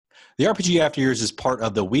The RPG After Years is part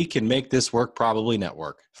of the We Can Make This Work Probably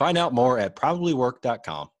Network. Find out more at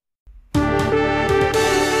probablywork.com.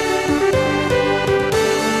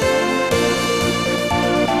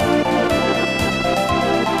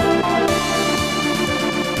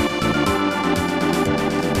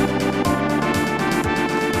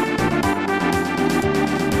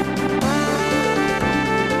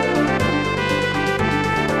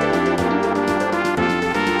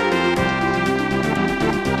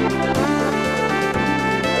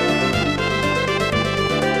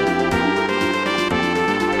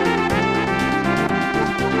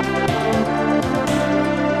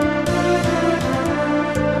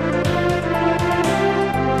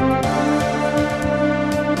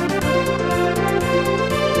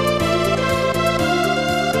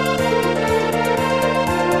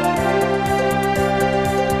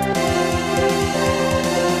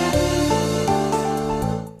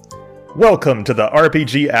 Welcome to the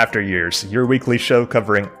RPG After Years, your weekly show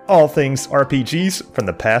covering all things RPGs from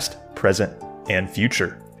the past, present, and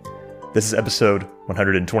future. This is episode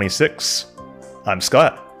 126. I'm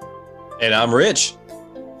Scott. And I'm Rich.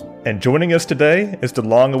 And joining us today is the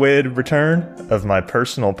long-awaited return of my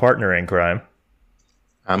personal partner in crime.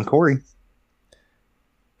 I'm Corey.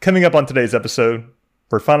 Coming up on today's episode,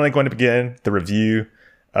 we're finally going to begin the review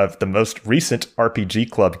of the most recent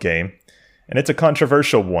RPG Club game, and it's a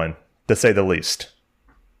controversial one, to say the least.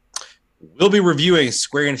 We'll be reviewing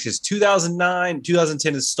Square Enix's 2009-2010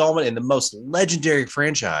 installment in the most legendary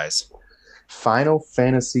franchise, Final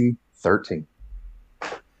Fantasy XIII.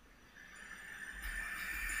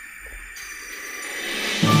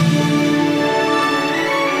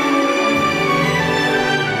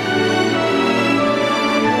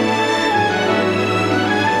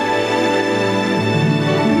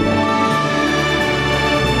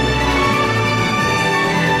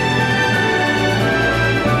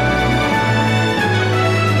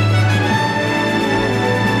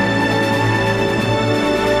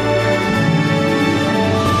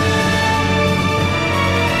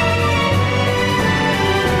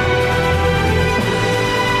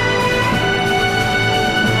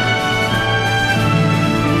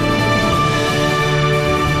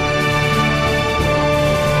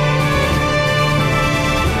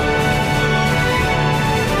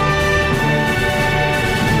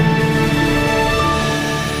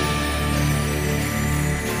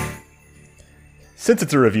 Since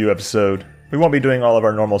it's a review episode, we won't be doing all of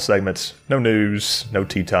our normal segments. No news, no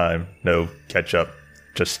tea time, no catch-up.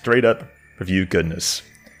 Just straight-up review goodness.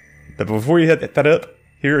 But before you hit that up,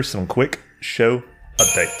 here are some quick show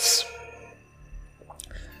updates.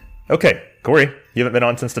 Okay, Corey, you haven't been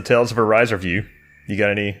on since the Tales of Arise review. You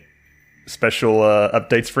got any special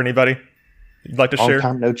updates for anybody you'd like to share? Long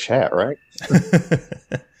time no chat, right?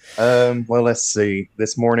 Well, let's see.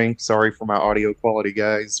 This morning, sorry for my audio quality,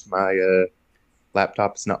 guys. My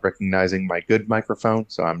laptop is not recognizing my good microphone,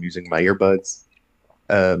 so I'm using my earbuds.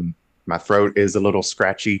 My throat is a little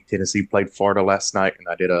scratchy. Tennessee played Florida last night, and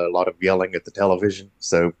I did a lot of yelling at the television,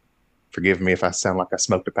 so forgive me if I sound like I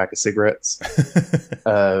smoked a pack of cigarettes.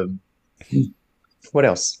 What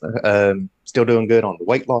else? Still doing good on the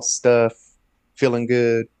weight loss stuff. Feeling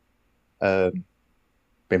good.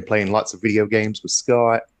 Been playing lots of video games with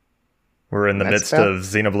Scott. We're in the midst of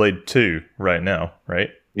Xenoblade 2 right now, right?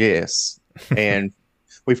 Yes. And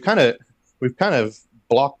we've kind of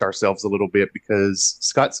blocked ourselves a little bit because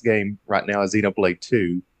Scott's game right now is Xenoblade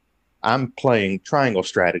 2. I'm playing Triangle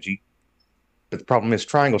Strategy. But the problem is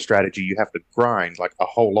Triangle Strategy, you have to grind like a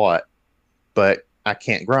whole lot. But I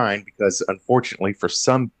can't grind because, unfortunately, for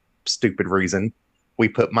some stupid reason, we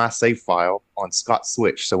put my save file on Scott's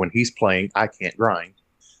Switch. So when he's playing, I can't grind.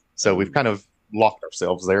 So we've kind of locked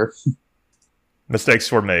ourselves there. Mistakes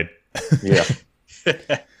were made. Yeah.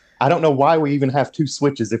 I don't know why we even have two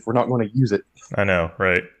Switches if we're not going to use it. I know,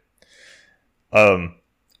 right?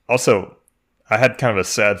 Also, I had kind of a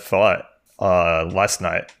sad thought last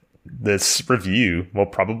night. This review will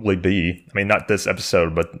probably be, I mean, not this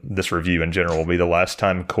episode, but this review in general will be the last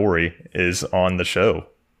time Corey is on the show.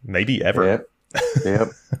 Maybe ever. Yep.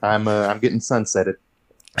 I'm getting sunsetted.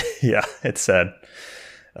 Yeah, it's sad.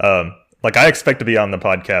 Like, I expect to be on the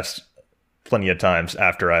podcast plenty of times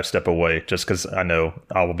after I step away, just because I know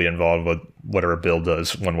I will be involved with whatever Bill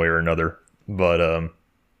does one way or another. But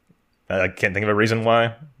I can't think of a reason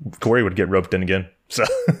why Corey would get roped in again. So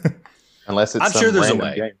unless it's I'm sure there's a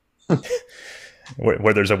way. Game.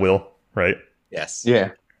 where there's a will, right? Yes. Yeah.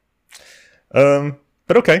 But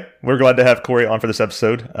okay, we're glad to have Corey on for this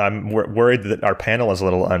episode. I'm worried that our panel is a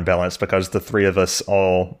little unbalanced because the three of us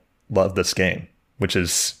all love this game, which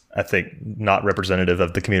is, I think, not representative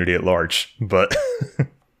of the community at large. But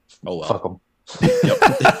Oh well. Fuck them. Yep.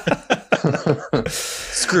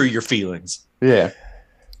 Screw your feelings. Yeah.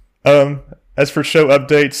 As for show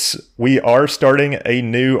updates, we are starting a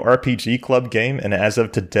new RPG Club game, and as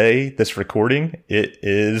of today, this recording, it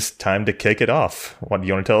is time to kick it off. What do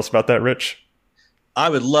you want to tell us about that, Rich? I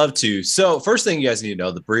would love to. So, first thing you guys need to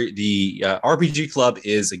know: the RPG Club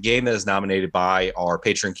is a game that is nominated by our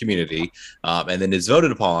Patreon community, and then is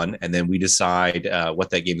voted upon, and then we decide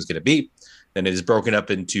what that game is going to be. Then it is broken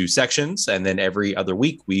up into sections, and then every other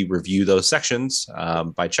week we review those sections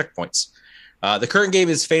by checkpoints. The current game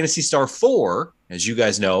is Phantasy Star 4. As you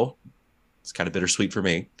guys know, it's kind of bittersweet for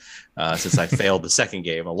me since I failed the second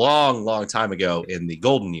game a long, long time ago in the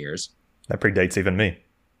golden years. That predates even me.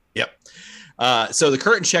 Yep. So the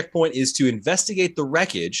current checkpoint is to investigate the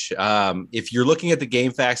wreckage. If you're looking at the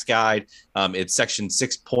Game Facts Guide, it's section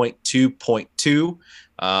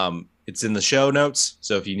 6.2.2. It's in the show notes.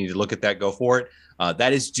 So if you need to look at that, go for it.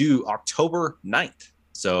 That is due October 9th.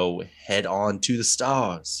 So head on to the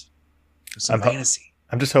stars. Some fantasy.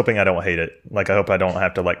 I'm just hoping I don't hate it. Like, I hope I don't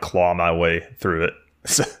have to like claw my way through it.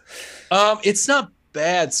 It's not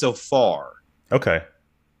bad so far. Okay.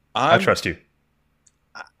 I trust you.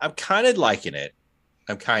 I'm kind of liking it.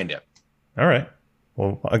 I'm kind of. All right.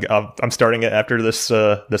 Well, I'm starting it after this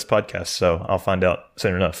podcast, so I'll find out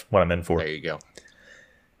soon enough what I'm in for. There you go.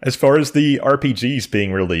 As far as the RPGs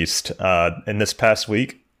being released, in this past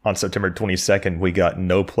week, on September 22nd, we got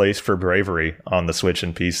No Place for Bravery on the Switch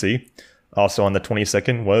and PC. Also on the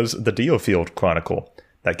 22nd was the Diofield Chronicle.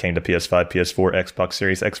 That came to PS5, PS4, Xbox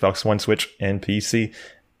Series, Xbox One, Switch, and PC.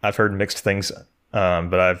 I've heard mixed things,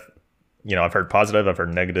 but I've heard positive, I've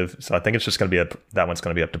heard negative. So I think it's just going to be that one's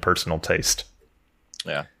going to be up to personal taste.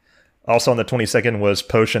 Yeah. Also on the 22nd was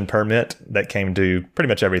Potion Permit. That came to pretty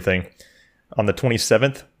much everything. On the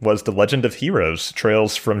 27th was The Legend of Heroes,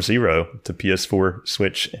 Trails from Zero to PS4,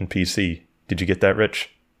 Switch, and PC. Did you get that,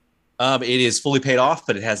 Rich? It is fully paid off,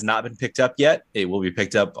 but it has not been picked up yet. It will be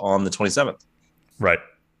picked up on the 27th. Right.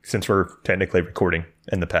 Since we're technically recording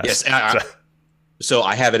in the past. Yes. So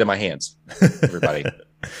I have it in my hands, everybody.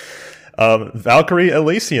 Valkyrie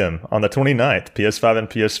Elysium on the 29th, PS5 and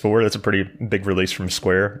PS4. That's a pretty big release from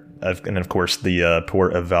Square. And of course, the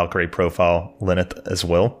port of Valkyrie Profile Lilith as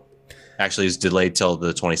well. Actually, is delayed till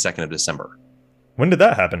the 22nd of December. When did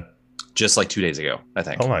that happen? Just like 2 days ago, I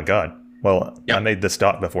think. Oh my God. Well, yep. I made this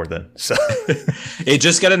doc before then. So it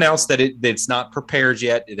just got announced that it's not prepared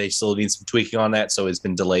yet. They still need some tweaking on that. So it's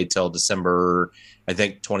been delayed till December, I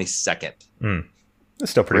think, 22nd.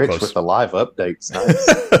 That's still pretty close. With the live updates.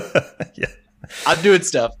 Nice. Yeah. I'm doing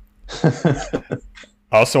stuff.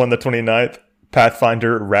 Also on the 29th,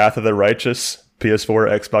 Pathfinder Wrath of the Righteous,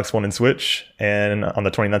 PS4, Xbox One, and Switch. And on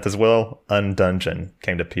the 29th as well, Undungeon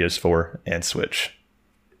came to PS4 and Switch.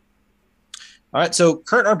 All right, so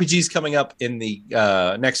current RPGs coming up in the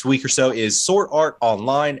next week or so is Sword Art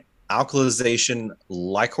Online, Alkalization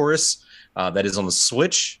Lycoris. That is on the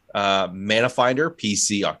Switch. Mana Finder,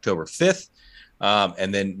 PC, October 5th.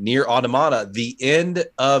 And then Nier Automata, The End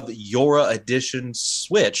of Yora Edition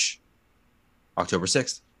Switch, October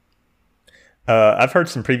 6th. I've heard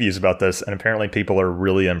some previews about this, and apparently people are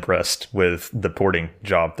really impressed with the porting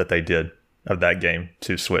job that they did of that game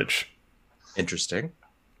to Switch. Interesting.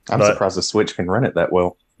 I'm surprised the Switch can run it that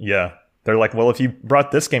well. Yeah. They're like, well, if you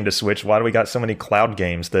brought this game to Switch, why do we got so many cloud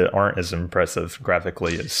games that aren't as impressive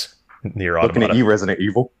graphically as Nier Automata? Looking at you, Resident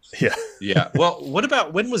Evil. Yeah. Yeah. Well, what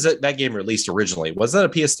about, when was that game released originally? Was that a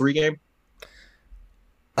PS3 game?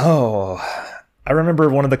 Oh, I remember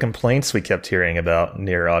one of the complaints we kept hearing about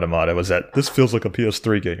Nier Automata was that this feels like a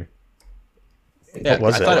PS3 game. Yeah, what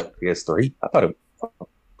was it? PS3? I thought it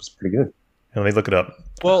was pretty good. Let me look it up.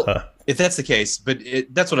 Well, if that's the case, but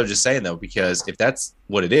that's what I'm just saying, though, because if that's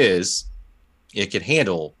what it is, it can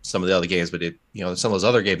handle some of the other games, but some of those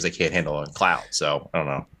other games they can't handle on cloud. So I don't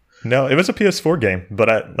know. No, it was a PS4 game, but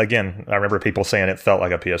I remember people saying it felt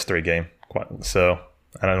like a PS3 game. So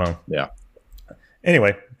I don't know. Yeah.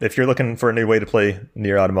 Anyway, if you're looking for a new way to play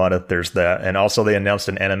Nier Automata, there's that. And also they announced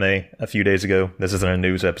an anime a few days ago. This isn't a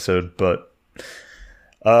news episode, but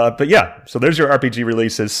yeah. So there's your RPG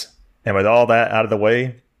releases. And with all that out of the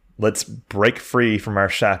way, let's break free from our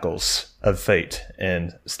shackles of fate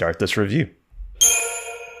and start this review.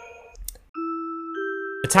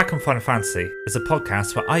 Attack on Final Fantasy is a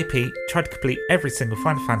podcast where IP tried to complete every single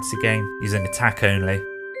Final Fantasy game using attack only.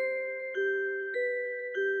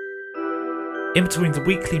 In between the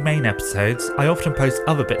weekly main episodes, I often post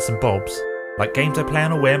other bits and bobs, like games I play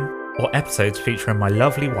on a whim, or episodes featuring my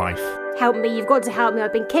lovely wife. Help me, you've got to help me,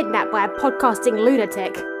 I've been kidnapped by a podcasting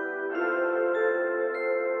lunatic.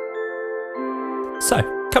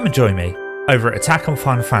 So, come and join me. over at Attack on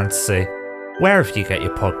Final Fantasy, wherever you get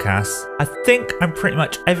your podcasts. I think I'm pretty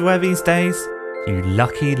much everywhere these days. You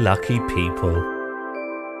lucky, lucky people.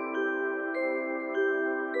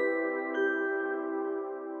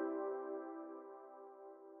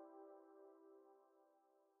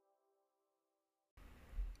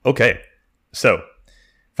 Okay, so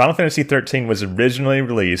Final Fantasy XIII was originally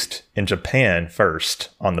released in Japan first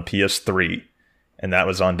on the PS3, and that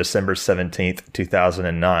was on December 17th,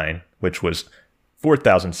 2009, which was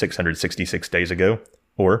 4,666 days ago,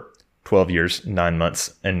 or 12 years, 9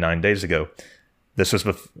 months, and 9 days ago. This was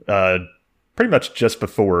pretty much just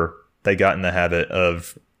before they got in the habit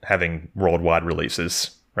of having worldwide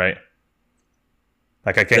releases, right?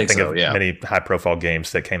 Like, I can't think of many high-profile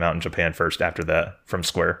games that came out in Japan first after that from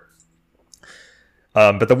Square.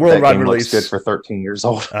 But the worldwide release looks good for 13 years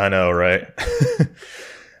old. I know, right?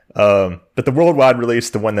 But the worldwide release,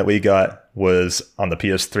 the one that we got, was on the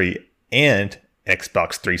PS3 and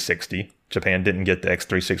Xbox 360. Japan didn't get the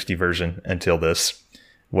X360 version until this,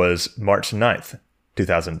 was March 9th,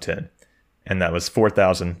 2010. And that was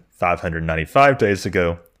 4,595 days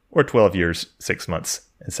ago, or 12 years, 6 months,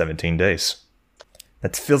 and 17 days.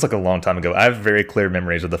 That feels like a long time ago. I have very clear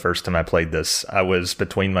memories of the first time I played this. I was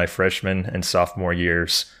between my freshman and sophomore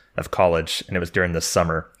years of college, and it was during the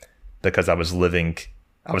summer because I was an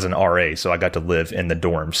RA, so I got to live in the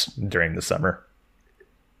dorms during the summer.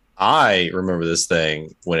 I remember this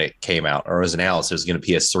thing when it came out, or it was announced it was going to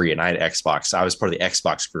PS3, and I had Xbox. I was part of the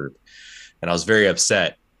Xbox group, and I was very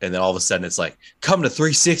upset. And then all of a sudden, it's like, come to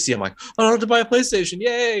 360. I'm like, I don't have to buy a PlayStation.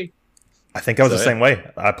 Yay! I think I was the same way.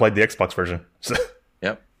 I played the Xbox version. So.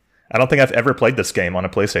 Yep. I don't think I've ever played this game on a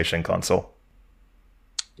PlayStation console.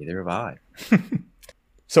 Neither have I.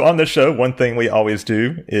 So on this show, one thing we always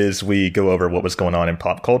do is we go over what was going on in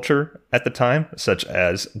pop culture at the time, such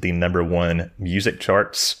as the #1 music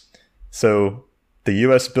charts. So the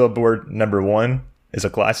US Billboard #1 is a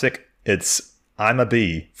classic. It's I'm a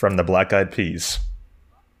Bee from the Black Eyed Peas.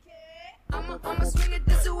 I'ma swing it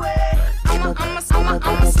this way. I'ma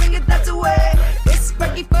swing it that way. It's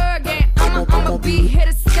Fergie Fergie. I'ma be here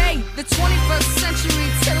to stay. The 21st century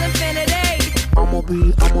till infinity.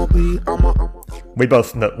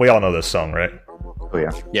 We all know this song, right? Oh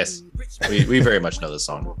yeah, Yes, we very much know this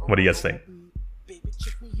song. What do you guys think?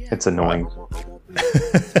 it's annoying.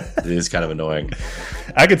 It is kind of annoying.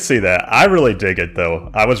 I could see that. I really dig it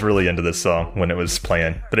though. I was really into this song when it was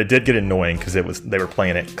playing, but it did get annoying because they were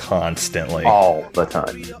playing it constantly, All the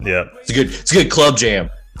time. Yeah, It's a good club jam.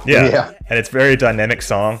 yeah. And it's a very dynamic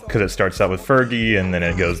song because it starts out with Fergie, and then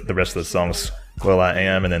it goes the rest of the songs. Will I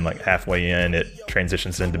Am, and then like halfway in, it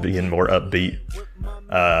transitions into being more upbeat.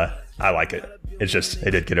 I like it. It's just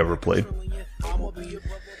it did get overplayed.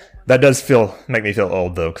 That does make me feel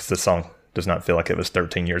old though, because the song does not feel like it was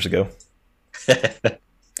 13 years ago.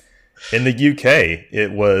 In the UK,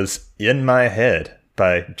 it was In My Head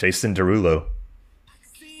by Jason Derulo.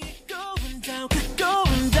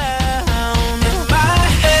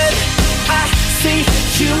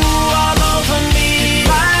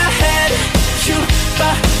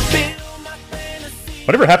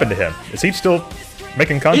 Whatever happened to him? Is he still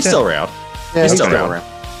making content? He's still around. Yeah, He's still around.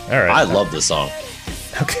 All right. I love this song.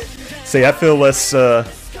 Okay. See, I feel less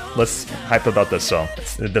hype about this song.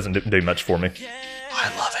 It doesn't do much for me.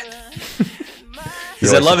 I love it.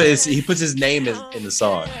 Because I love it. He puts his name in the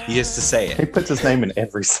song. He has to say He it. puts his name in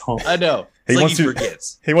every song. I know. He It's like wants he to-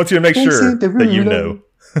 forgets. He wants you to make sure that you know.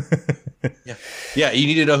 Yeah, you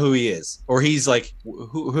need to know who he is. Or he's like,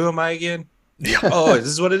 who am I again? Yeah. Oh, this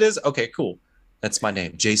is what it is? Okay, cool. That's my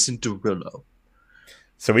name, Jason Derulo.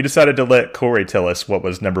 So we decided to let Corey tell us what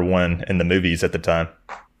was #1 in the movies at the time.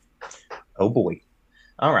 Oh boy.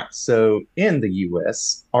 All right. So in the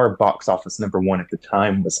US, our box office #1 at the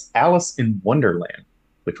time was Alice in Wonderland,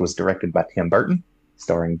 which was directed by Tim Burton,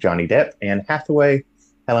 starring Johnny Depp, Anne Hathaway,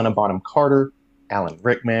 Helena Bonham Carter, Alan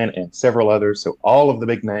Rickman, and several others. So all of the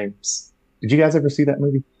big names. Did you guys ever see that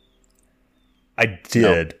movie? I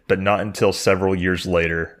did, but not until several years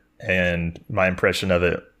later. And my impression of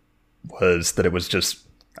it was that it was just...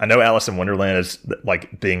 I know Alice in Wonderland is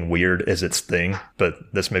like being weird is its thing, but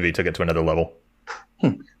this movie took it to another level.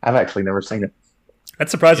 I've actually never seen it.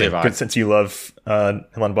 That's surprising, Yeah, good, since you love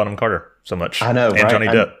Helena Bonham Carter so much. I know, and right? Johnny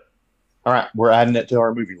Depp. All right, we're adding it to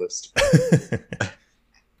our movie list.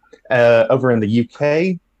 Over in the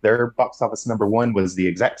UK, their box office #1 was the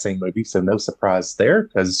exact same movie, so no surprise there,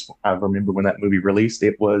 because I remember when that movie released,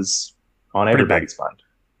 it was on Pretty everybody's mind.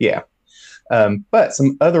 Yeah. But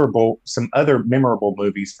some other memorable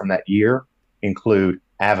movies from that year include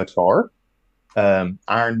Avatar,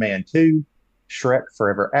 Iron Man 2, Shrek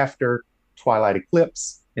Forever After, Twilight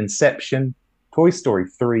Eclipse, Inception, Toy Story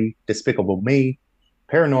 3, Despicable Me,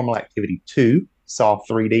 Paranormal Activity 2, Saw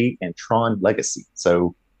 3D, and Tron Legacy.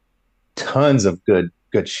 So tons of good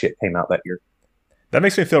shit came out that year. That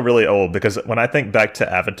makes me feel really old because when I think back to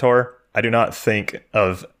Avatar, I do not think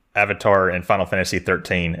of Avatar and Final Fantasy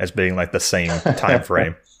 13 as being like the same time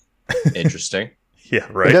frame. Interesting. Yeah,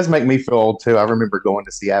 right. It does make me feel old too. I remember going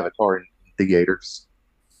to see Avatar in theaters.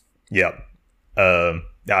 Yeah.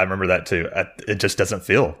 Yeah, I remember that too. It just doesn't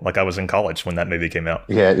feel like I was in college when that movie came out.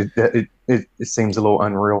 Yeah, it seems a little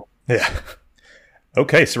unreal. Yeah.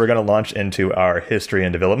 Okay, so we're going to launch into our history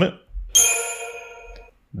and development.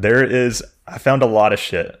 I found a lot of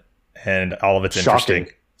shit, and all of it's interesting.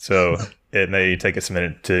 Shocking. So it may take us a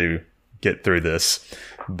minute to get through this,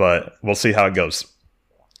 but we'll see how it goes.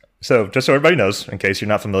 So just so everybody knows, in case you're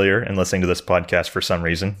not familiar and listening to this podcast for some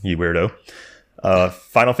reason, you weirdo,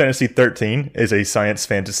 Final Fantasy XIII is a science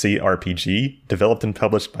fantasy RPG developed and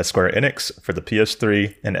published by Square Enix for the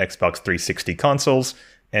PS3 and Xbox 360 consoles,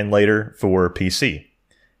 and later for PC.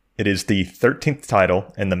 It is the 13th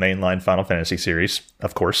title in the mainline Final Fantasy series,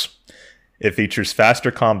 of course. It features faster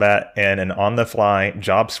combat and an on-the-fly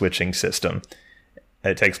job-switching system.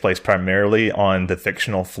 It takes place primarily on the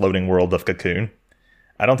fictional floating world of Cocoon.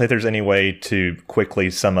 I don't think there's any way to quickly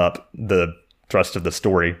sum up the thrust of the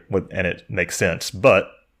story, and it makes sense, but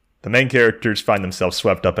the main characters find themselves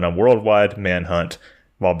swept up in a worldwide manhunt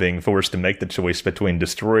while being forced to make the choice between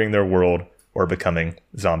destroying their world or becoming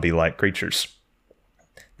zombie-like creatures.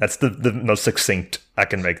 That's the most succinct I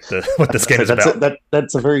can make what this game is about.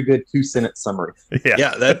 That's a very good 2-sentence summary.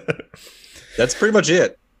 Yeah, that's pretty much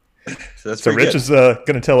it. So Rich is going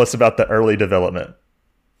to tell us about the early development.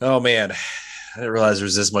 Oh man, I didn't realize there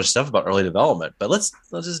was this much stuff about early development, but let's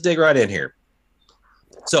just dig right in here.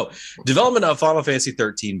 So, development of Final Fantasy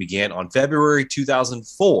XIII began on February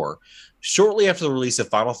 2004, shortly after the release of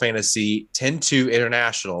Final Fantasy X-2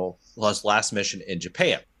 International Last Mission in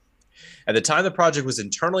Japan. At the time, the project was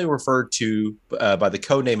internally referred to by the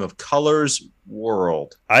codename of Colors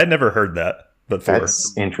World. I had never heard that before.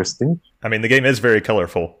 That's interesting. I mean, the game is very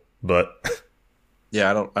colorful, but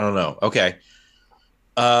yeah, I don't know. Okay,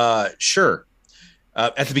 sure.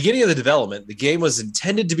 At the beginning of the development, the game was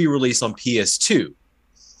intended to be released on PS2,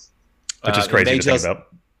 which is crazy to think about.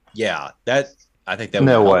 Yeah, I think that.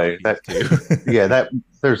 No way.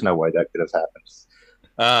 There's no way that could have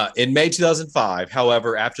happened. In May 2005,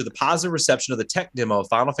 however, after the positive reception of the tech demo of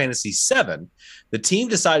Final Fantasy VII, the team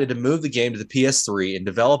decided to move the game to the PS3 and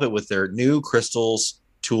develop it with their new Crystal's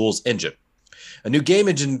Tools engine, a new game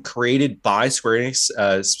engine created by Square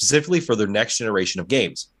Enix specifically for their next generation of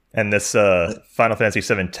games. And this Final Fantasy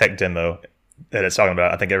VII tech demo that it's talking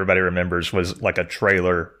about, I think everybody remembers, was like a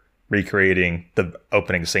trailer recreating the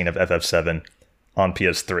opening scene of FF7 on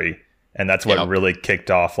PS3. And that's what really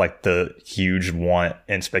kicked off like the huge want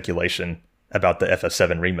and speculation about the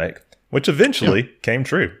FF7 remake, which eventually came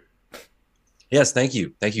true. Yes, thank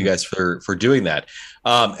you. Thank you guys for doing that.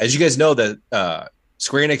 As you guys know, that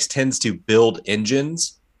Square Enix tends to build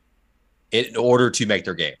engines in order to make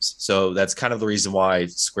their games. So that's kind of the reason why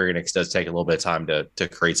Square Enix does take a little bit of time to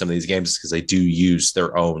create some of these games, because they do use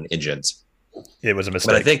their own engines. It was a mistake.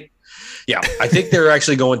 But I think they're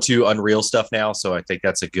actually going to Unreal stuff now. So I think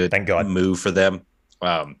that's a good move for them.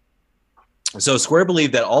 So Square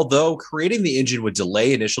believed that although creating the engine would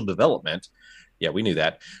delay initial development, we knew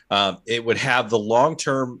that, it would have the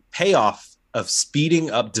long-term payoff of speeding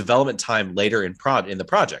up development time later in the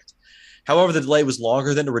project. However, the delay was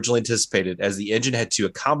longer than originally anticipated, as the engine had to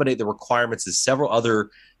accommodate the requirements of several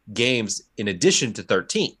other games in addition to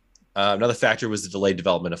 13. Another factor was the delayed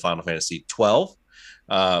development of Final Fantasy XII,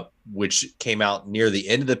 which came out near the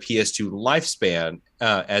end of the PS2 lifespan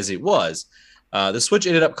as it was. The Switch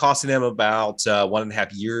ended up costing them about 1.5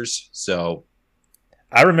 years. So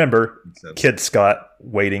I remember Kid Scott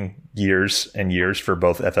waiting years and years for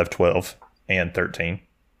both FF12 and 13.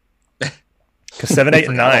 Because 7, 8,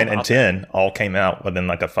 and 9, and 10 all came out within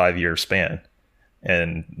like a 5-year span.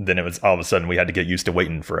 And then it was all of a sudden we had to get used to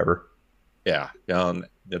waiting forever. Yeah,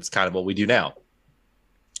 that's kind of what we do now.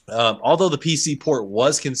 Although the PC port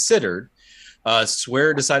was considered,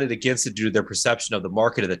 Square decided against it due to their perception of the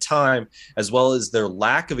market at the time, as well as their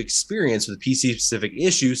lack of experience with PC-specific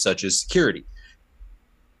issues such as security.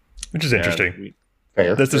 Which is interesting.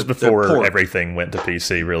 This is before everything went to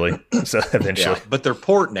PC, really. So eventually. Yeah, but their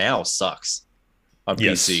port now sucks on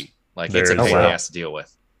PC. Like, it's a pain in the ass to deal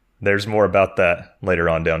with. There's more about that later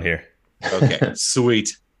on down here. Okay,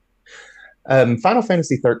 sweet. Final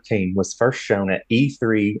Fantasy XIII was first shown at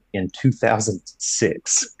E3 in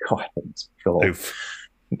 2006. God,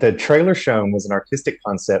 The trailer shown was an artistic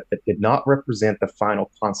concept that did not represent the final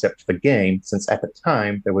concept of the game, since at the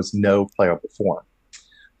time there was no playable form.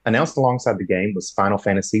 Announced alongside the game was Final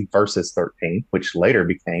Fantasy Versus 13, which later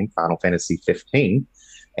became Final Fantasy 15,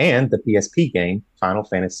 and the PSP game Final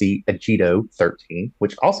Fantasy Agito 13,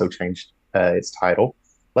 which also changed its title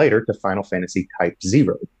later to Final Fantasy Type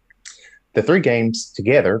 0. The three games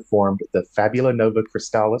together formed the Fabula Nova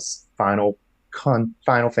Crystallis Final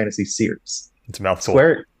Fantasy series. It's a mouthful.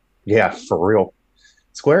 Yeah, for real.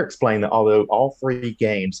 Square explained that although all three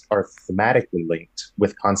games are thematically linked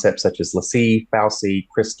with concepts such as Lassie, Fal'Cie,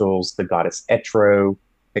 crystals, the goddess Etro,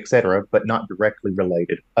 etc., but not directly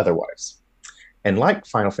related otherwise. And like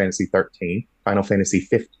Final Fantasy 13, Final Fantasy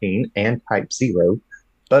 15, and Type 0,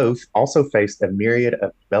 both also faced a myriad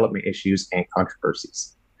of development issues and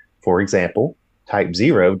controversies. For example, Type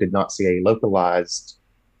 0 did not see a localized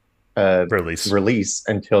release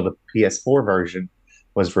until the PS4 version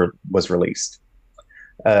was released.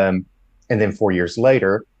 And then 4 years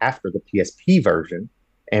later, after the PSP version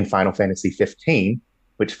and Final Fantasy 15,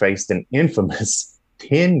 which faced an infamous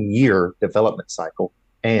 10-year development cycle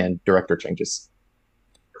and director changes.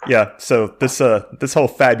 Yeah, so this whole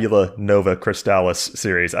Fabula Nova Crystallis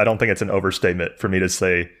series, I don't think it's an overstatement for me to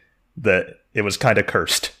say that it was kind of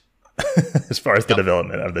cursed as far as the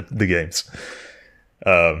development of the games.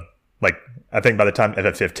 Like, I think by the time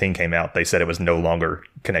FF15 came out, they said it was no longer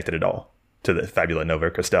connected at all to the Fabula Nova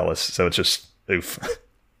Crystallis. So it's just oof.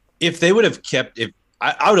 If they would have kept,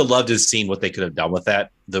 I would have loved to have seen what they could have done with that,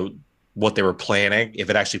 what they were planning, if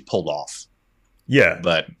it actually pulled off. Yeah,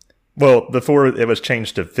 but well, before it was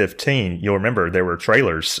changed to 15, you'll remember there were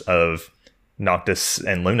trailers of Noctis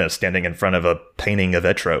and Luna standing in front of a painting of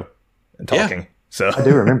Etro and talking. Yeah. So I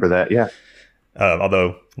do remember that. Yeah,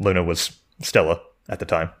 although Luna was Stella at the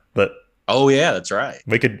time, but. Oh, yeah, that's right.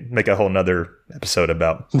 We could make a whole nother episode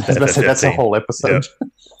about that's a whole episode.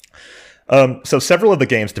 Yep. So several of the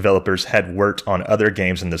game's developers had worked on other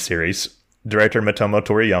games in the series. Director Motomo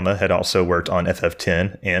Toriyama had also worked on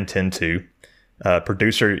FF10 and 10-2.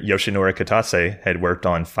 Producer Yoshinori Kitase had worked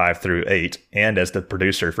on 5 through 8 and as the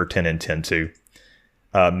producer for 10 and 10-2.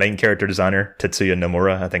 Main character designer Tetsuya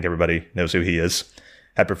Nomura, I think everybody knows who he is,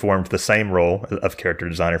 had performed the same role of character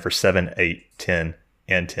designer for 7, 8, 10,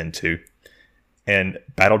 and 10-2. And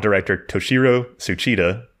battle director Toshiro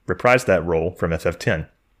Tsuchida reprised that role from FF10,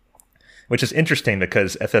 which is interesting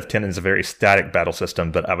because FF10 is a very static battle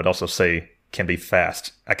system, but I would also say can be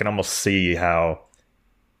fast. I can almost see how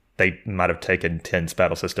they might have taken 10's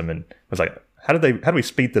battle system and was like, how do we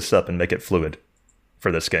speed this up and make it fluid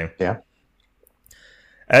for this game? Yeah.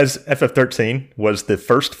 As FF13 was the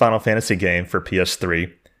first Final Fantasy game for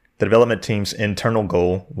PS3, the development team's internal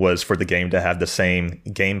goal was for the game to have the same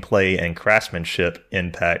gameplay and craftsmanship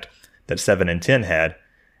impact that 7 and 10 had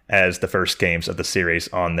as the first games of the series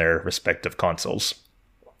on their respective consoles.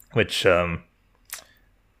 Which, I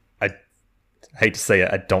hate to say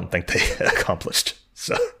it, I don't think they accomplished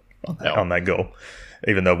on that goal,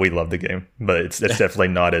 even though we love the game. But it's definitely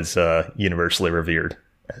not as universally revered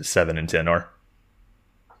as 7 and 10 are.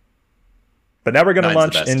 But now we're going to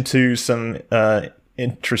launch into some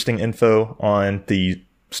interesting info on the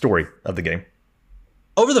story of the game.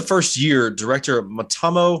 Over the first year, director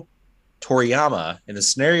Motomo Toriyama and the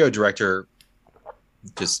scenario director,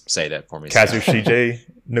 just say that for me. Kazushige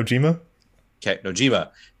Nojima? Okay, Nojima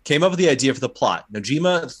came up with the idea for the plot.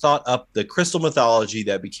 Nojima thought up the crystal mythology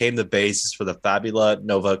that became the basis for the Fabula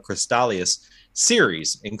Nova Crystallis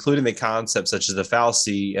series, including the concepts such as the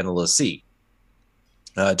Fal'Cie and the Lassie.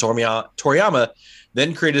 Toriyama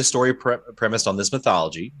then created a story premised on this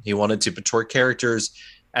mythology. He wanted to portray characters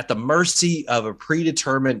at the mercy of a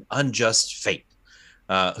predetermined unjust fate,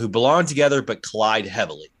 who belong together but collide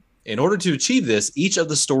heavily. In order to achieve this, each of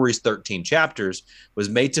the story's 13 chapters was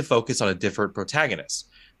made to focus on a different protagonist.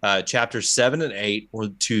 Chapters 7 and 8 were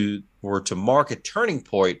to mark a turning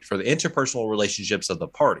point for the interpersonal relationships of the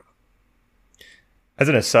party. As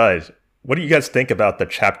an aside, what do you guys think about the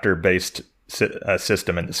chapter-based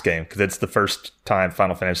system in this game? Because it's the first time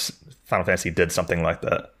Final Fantasy did something like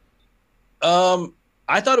that.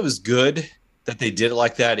 I thought it was good that they did it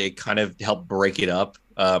like that. It kind of helped break it up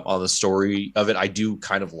on the story of it. I do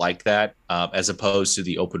kind of like that as opposed to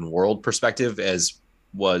the open world perspective as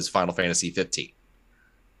was Final Fantasy 15.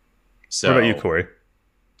 So, what about you, Corey?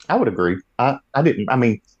 I would agree. I didn't. I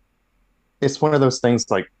mean, it's one of those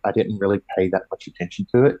things like I didn't really pay that much attention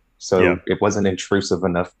to it, so it wasn't intrusive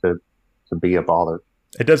enough to be a bother.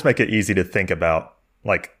 It does make it easy to think about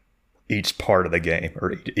like each part of the game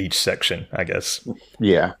or each section, I guess.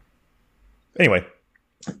 Yeah. Anyway,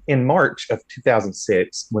 In March of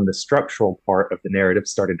 2006, when the structural part of the narrative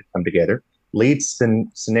started to come together,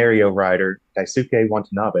 scenario writer Daisuke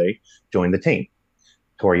Watanabe joined the team.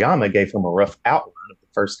 Toriyama gave him a rough outline of the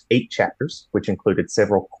first 8 chapters, which included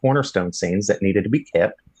several cornerstone scenes that needed to be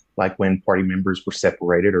kept, like when party members were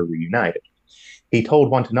separated or reunited. He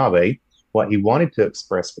told Watanabe what he wanted to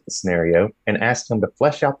express with the scenario and asked him to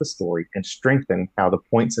flesh out the story and strengthen how the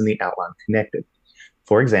points in the outline connected.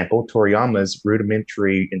 For example, Toriyama's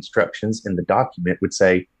rudimentary instructions in the document would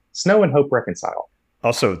say, "Snow and hope reconcile."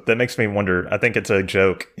 Also, that makes me wonder, I think it's a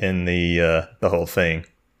joke in the whole thing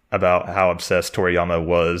about how obsessed Toriyama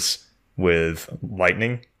was with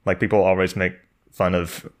lightning. Like, people always make fun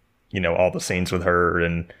of, all the scenes with her,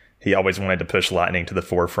 and he always wanted to push lightning to the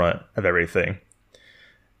forefront of everything.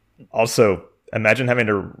 Also, imagine having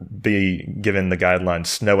to be given the guidelines,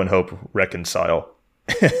 snow and hope reconcile.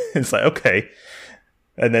 It's like, okay.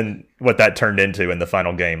 And then what that turned into in the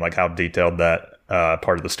final game, like how detailed that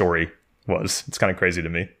part of the story was. It's kind of crazy to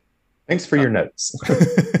me. Thanks for your notes.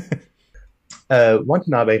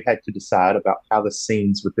 Watanabe had to decide about how the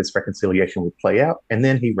scenes with this reconciliation would play out, and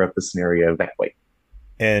then he wrote the scenario that way.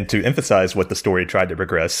 And to emphasize what the story tried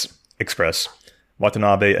to express,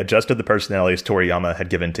 Watanabe adjusted the personalities Toriyama had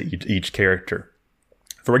given to each character.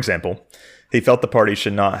 For example, he felt the party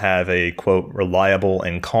should not have a, quote, reliable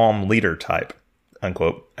and calm leader type,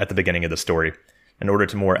 unquote, at the beginning of the story, in order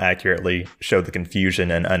to more accurately show the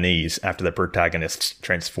confusion and unease after the protagonists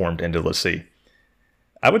transformed into l'Cie.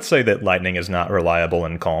 I would say that Lightning is not reliable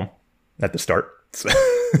and calm at the start.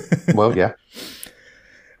 Well, yeah.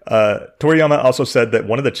 Toriyama also said that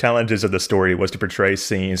one of the challenges of the story was to portray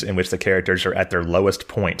scenes in which the characters are at their lowest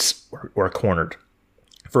points or cornered.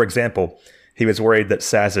 For example, he was worried that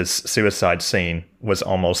Saz's suicide scene was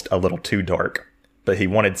almost a little too dark, but he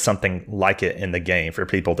wanted something like it in the game for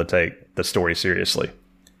people to take the story seriously.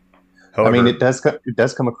 However, it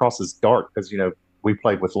does come across as dark because, we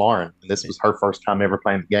played with Lauren, and this was her first time ever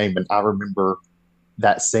playing the game, and I remember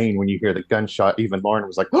that scene when you hear the gunshot, even Lauren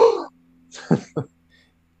was like, oh!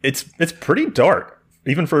 It's pretty dark,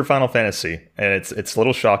 even for Final Fantasy, and it's a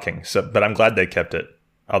little shocking. So, but I'm glad they kept it,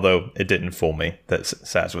 although it didn't fool me that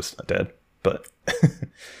Saz was dead. But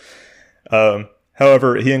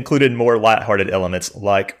however, he included more lighthearted elements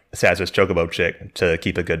like Saz's Chocobo chick to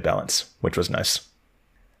keep a good balance, which was nice.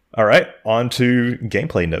 All right, on to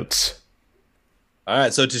gameplay notes. All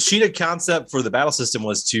right, so Toshida concept for the battle system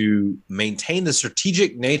was to maintain the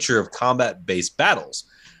strategic nature of combat-based battles.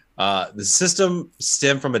 The system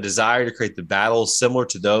stemmed from a desire to create the battles similar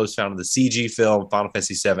to those found in the CG film Final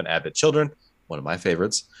Fantasy VII Advent Children, one of my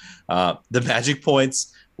favorites. The magic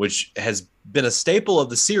points, which has been a staple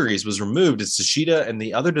of the series, was removed as Toshida and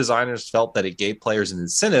the other designers felt that it gave players an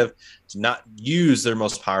incentive to not use their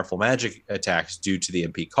most powerful magic attacks due to the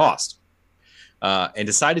MP cost. And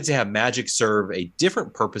decided to have magic serve a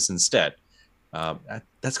different purpose instead.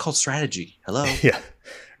 That's called strategy. Hello. Yeah.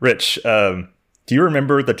 Rich, do you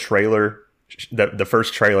remember the trailer, the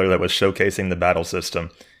first trailer that was showcasing the battle system?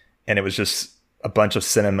 And it was just a bunch of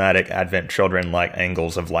cinematic Advent Children-like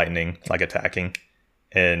angles of lightning, like attacking.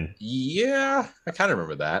 And yeah, I kind of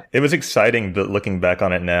remember that. It was exciting, but looking back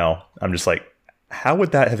on it now, I'm just like, how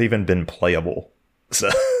would that have even been playable? So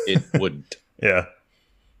it wouldn't. Yeah.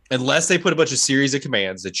 Unless they put a bunch of series of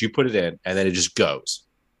commands that you put it in, and then it just goes.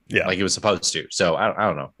 Yeah. Like it was supposed to. So I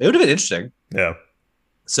don't know. It would have been interesting. Yeah.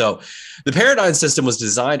 So the Paradigm system was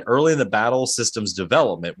designed early in the battle system's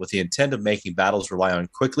development with the intent of making battles rely on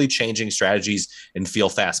quickly changing strategies and feel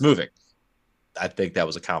fast moving. I think that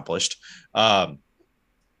was accomplished.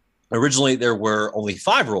 Originally, there were only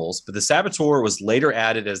 5 roles, but the Saboteur was later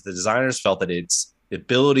added as the designers felt that its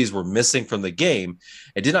abilities were missing from the game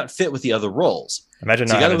and did not fit with the other roles. Imagine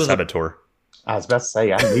not having Saboteur. I was about to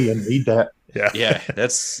say, I need that.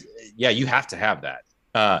 Yeah, you have to have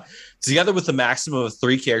that. Together with the maximum of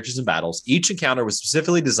 3 characters in battles, each encounter was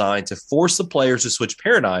specifically designed to force the players to switch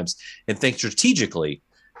paradigms and think strategically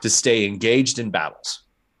to stay engaged in battles.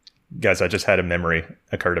 Guys, I just had a memory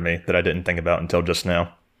occur to me that I didn't think about until just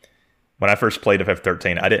now. When I first played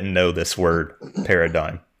FF13, I didn't know this word,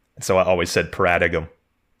 paradigm. So I always said paradigm.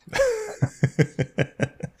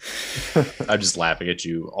 I'm just laughing at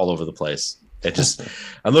you all over the place.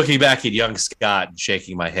 I'm looking back at young Scott and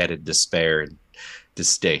shaking my head in despair and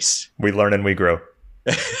distaste. We learn and we grow.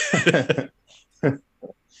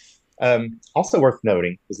 Also worth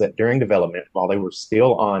noting is that during development, while they were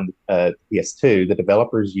still on PS2, the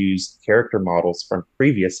developers used character models from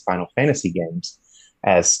previous Final Fantasy games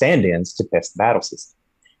as stand-ins to test the battle system.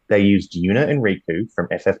 They used Yuna and Riku from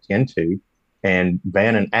FF10-2 and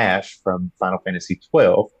Van and Ash from Final Fantasy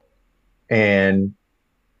XII. And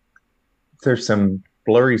There's some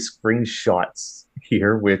blurry screenshots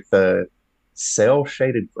here with cell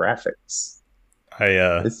shaded graphics.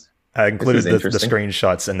 I This included is the interesting.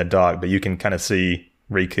 screenshots in the doc, but you can kind of see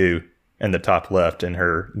Riku in the top left in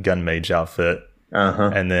her gun mage outfit.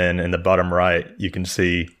 Uh-huh. And then in the bottom right, you can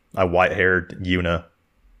see a white-haired Yuna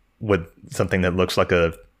with something that looks like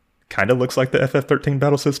the FF13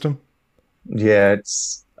 battle system. Yeah,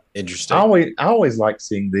 it's Interesting. I always like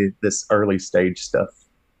seeing this early stage stuff.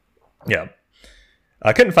 Yeah.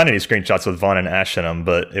 I couldn't find any screenshots with Vaughn and Ash in them,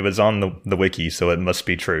 but it was on the wiki, so it must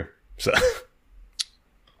be true. So,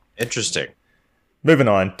 Interesting. moving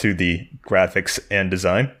on to the graphics and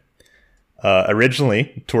design.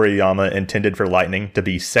 Originally, Toriyama intended for Lightning to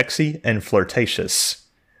be sexy and flirtatious,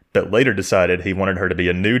 but later decided he wanted her to be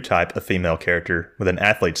a new type of female character with an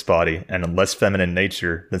athlete's body and a less feminine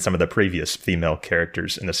nature than some of the previous female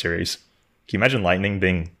characters in the series. Can you imagine Lightning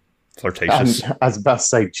being flirtatious? I was about to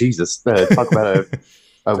say, Jesus, talk about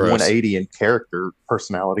a Gross. 180 in character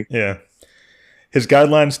personality. Yeah. His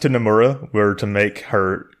guidelines to Nomura were to make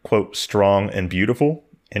her, quote, strong and beautiful,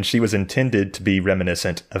 and she was intended to be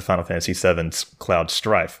reminiscent of Final Fantasy VII's Cloud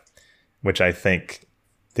Strife, which I think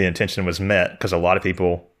the intention was met because a lot of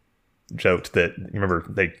people joked that, remember,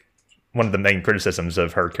 one of the main criticisms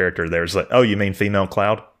of her character there is like, oh, you mean female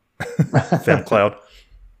Cloud? Femme Cloud?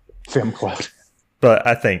 Femme Cloud. But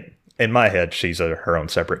I think, in my head, she's her own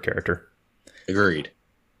separate character. Agreed.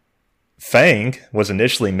 Fang was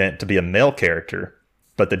initially meant to be a male character,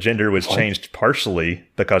 but the gender was changed partially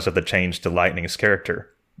because of the change to Lightning's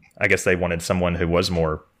character. I guess they wanted someone who was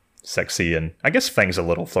more sexy, and I guess Fang's a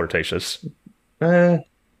little flirtatious.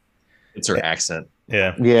 It's her accent.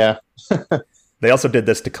 Yeah. Yeah. They also did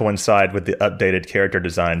this to coincide with the updated character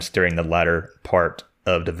designs during the latter part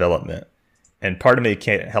of development. And part of me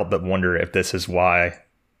can't help but wonder if this is why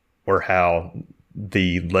or how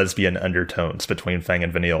the lesbian undertones between Fang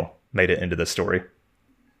and Vanille made it into the story.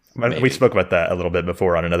 Maybe. We spoke about that a little bit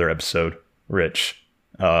before on another episode, Rich.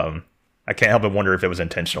 I can't help but wonder if it was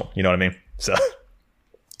intentional. You know what I mean? So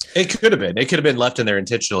It could have been. It could have been left in there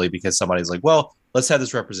intentionally because somebody's like, well, let's have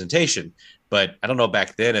this representation. But I don't know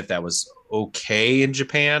back then if that was okay in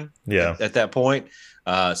Japan yeah, at that point.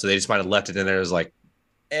 So they just might have left it in there as like,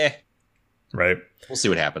 right. we'll see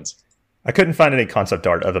what happens. I couldn't find any concept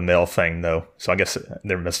art of a male Fang though, so I guess it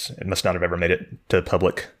must not have ever made it to the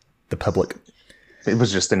public. It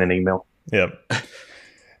was just in an email. Yeah.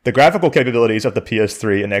 The graphical capabilities of the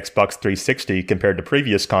PS3 and Xbox 360 compared to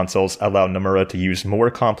previous consoles allow Nomura to use more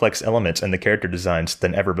complex elements in the character designs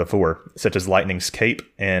than ever before, such as Lightning's cape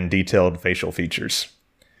and detailed facial features.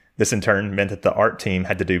 This in turn meant that the art team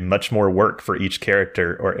had to do much more work for each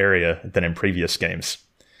character or area than in previous games.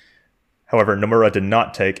 However, Nomura did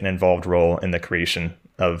not take an involved role in the creation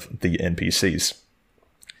of the NPCs.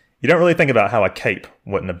 You don't really think about how a cape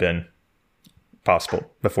wouldn't have been possible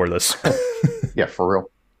before this. Yeah, for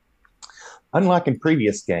real. Unlike in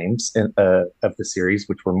previous games of the series,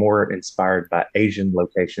 which were more inspired by Asian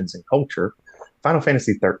locations and culture, Final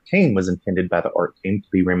Fantasy XIII was intended by the art team to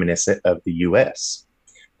be reminiscent of the U.S.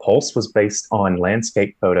 Pulse was based on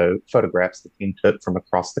landscape photographs the team took from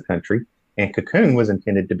across the country, and Cocoon was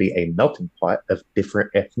intended to be a melting pot of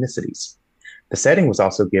different ethnicities. The setting was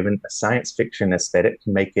also given a science fiction aesthetic to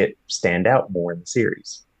make it stand out more in the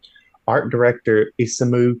series. Art director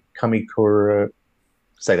Isamu Kamikura,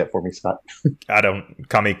 say that for me, Scott. I don't...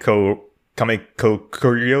 Kamiko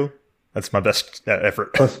Kuryo? That's my best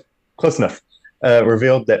effort. Close enough.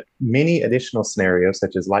 Revealed that many additional scenarios,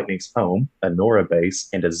 such as Lightning's home, a Nora base,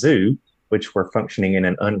 and a zoo, which were functioning in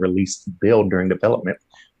an unreleased build during development,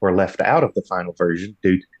 were left out of the final version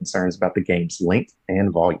due to concerns about the game's length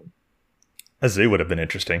and volume. A zoo would have been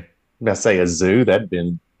interesting. If I say a zoo, that'd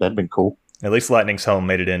been cool. At least Lightning's home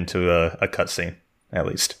made it into a cutscene, at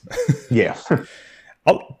least. Yeah.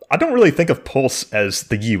 I don't really think of Pulse as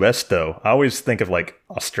the US, though. I always think of, like,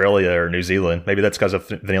 Australia or New Zealand. Maybe that's because of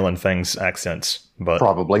Vanilla and Fang's accents. But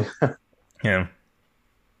Probably. yeah.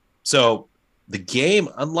 So the game,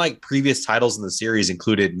 unlike previous titles in the series,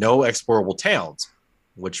 included no explorable towns,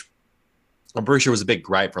 which I'm pretty sure was a big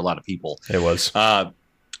gripe for a lot of people. It was.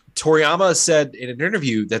 Toriyama said in an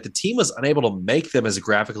interview that the team was unable to make them as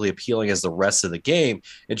graphically appealing as the rest of the game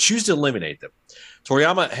and choose to eliminate them.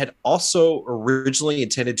 Toriyama had also originally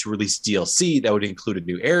intended to release DLC that would include a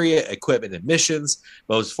new area, equipment, and missions,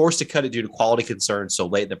 but was forced to cut it due to quality concerns so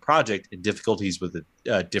late in the project and difficulties with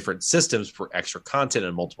the different systems for extra content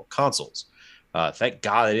and multiple consoles. Thank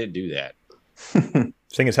God I didn't do that.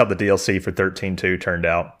 Seeing as how the DLC for 13.2 turned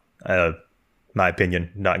out, my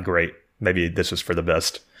opinion, not great. Maybe this was for the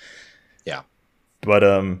best. Yeah. But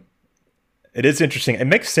It is interesting. It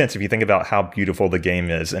makes sense if you think about how beautiful the game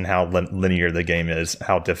is and how linear the game is,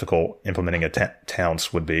 how difficult implementing a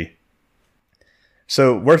towns would be.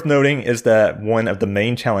 So worth noting is that one of the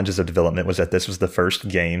main challenges of development was that this was the first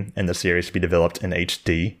game in the series to be developed in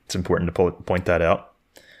HD. It's important to point that out.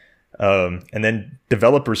 And then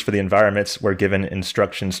developers for the environments were given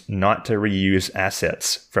instructions not to reuse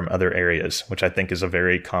assets from other areas, which I think is a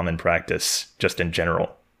very common practice just in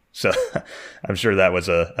general. So I'm sure that was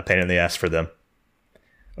a pain in the ass for them.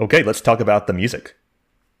 Okay, let's talk about the music.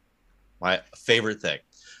 My favorite thing.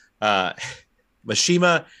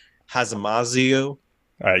 Mishima Hazamazu.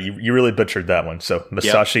 You really butchered that one. So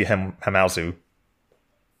Masashi Hamauzu.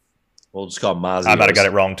 We'll just call him Mazu. I might have got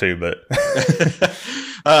it wrong too, but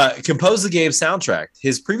composed the game's soundtrack.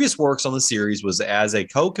 His previous works on the series was as a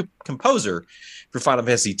co-composer for Final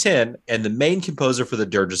Fantasy X and the main composer for the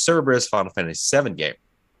Dirge of Cerberus Final Fantasy VII game.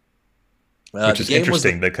 Which is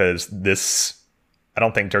interesting because I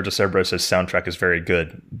don't think Dirge of Cerberus' soundtrack is very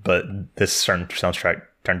good, but this certain soundtrack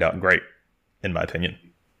turned out great, in my opinion.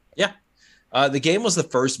 Yeah. The game was the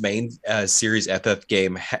first main series FF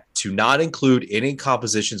game to not include any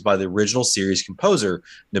compositions by the original series composer,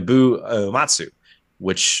 Nobuo Uematsu,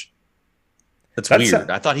 which that's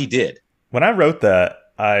weird. I thought he did. When I wrote that,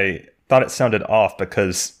 I thought it sounded off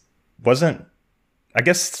because I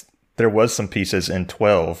guess there was some pieces in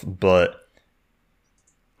 12, but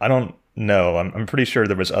I don't know. I'm pretty sure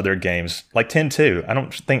there was other games like 10 too. I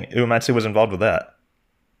don't think Uematsu was involved with that.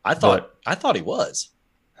 I thought he was.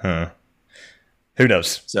 Huh. Who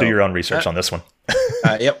knows? Do your own research on this one.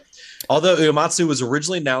 Yep. Although Uematsu was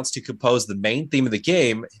originally announced to compose the main theme of the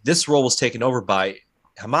game, this role was taken over by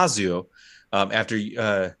Hamazu after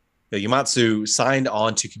Uematsu signed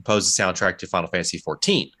on to compose the soundtrack to Final Fantasy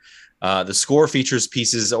XIV. The score features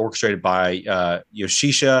pieces orchestrated by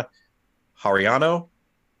Yoshihisa Harano.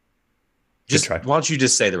 Why don't you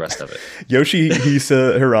just say the rest of it?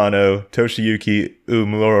 Yoshihisa Hirano, Toshiyuki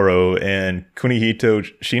Umuro, and Kunihito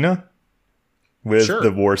Shina with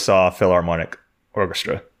the Warsaw Philharmonic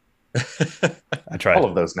Orchestra. I tried. All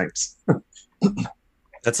of those names.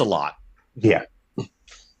 That's a lot. Yeah.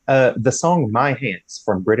 The song My Hands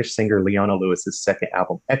from British singer Leona Lewis's second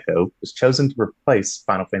album, Echo, was chosen to replace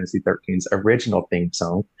Final Fantasy XIII's original theme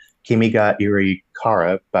song, Kimi ga Iri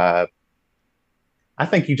Kara, by... I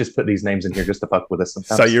think you just put these names in here just to fuck with us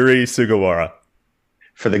sometimes. Sayuri Sugawara.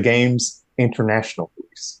 For the game's international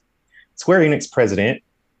release. Square Enix president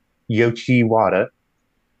Yoichi Wada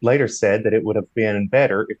later said that it would have been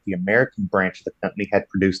better if the American branch of the company had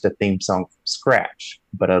produced a theme song from scratch,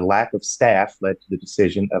 but a lack of staff led to the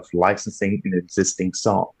decision of licensing an existing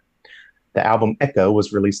song. The album Echo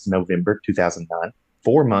was released in November 2009,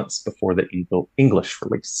 4 months before the English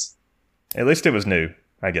release. At least it was new,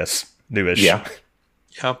 I guess. Newish. Yeah.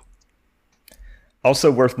 Yeah.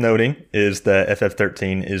 Also worth noting is that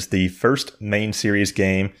FF13 is the first main series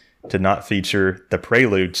game to not feature the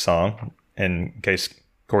Prelude song. In case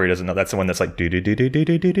Corey doesn't know, that's the one that's like or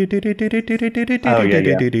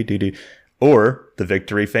the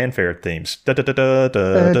victory fanfare themes.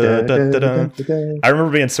 I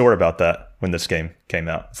remember being sore about that when this game came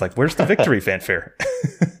out. It's like, where's the victory fanfare?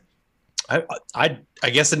 I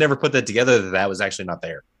guess I never put that together that was actually not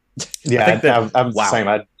there. Yeah, I'm the same.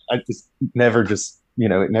 I just never it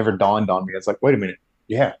never dawned on me. It's like, wait a minute.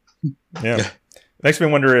 Yeah. Makes me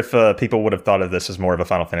wonder if people would have thought of this as more of a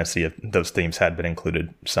Final Fantasy if those themes had been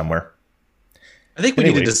included somewhere. I think we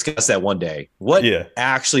need to discuss that one day. What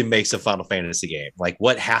actually makes a Final Fantasy game? Like,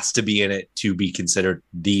 what has to be in it to be considered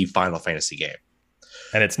the Final Fantasy game?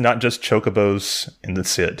 And it's not just chocobos in the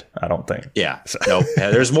Cid, I don't think. Yeah. No,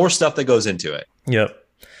 there's more stuff that goes into it. Yep.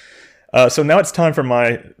 So now it's time for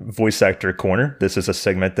my voice actor corner. This is a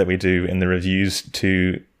segment that we do in the reviews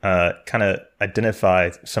to kind of identify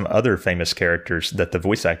some other famous characters that the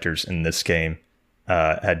voice actors in this game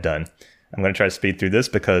had done. I'm going to try to speed through this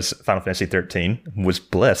because Final Fantasy XIII was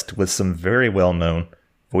blessed with some very well-known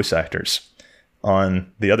voice actors.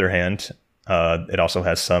 On the other hand, it also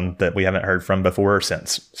has some that we haven't heard from before or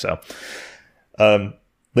since. So,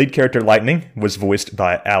 lead character Lightning was voiced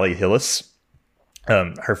by Ali Hillis.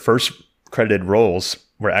 Her first credited roles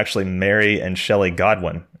were actually Mary and Shelley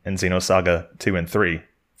Godwin in Xenosaga 2 and 3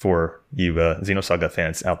 for you Xenosaga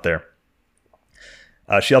fans out there.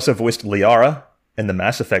 She also voiced Liara in the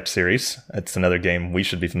Mass Effect series. That's another game we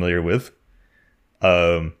should be familiar with.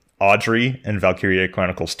 Audrey in Valkyria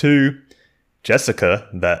Chronicles 2. Jessica,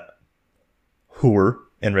 that whore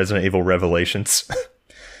in Resident Evil Revelations.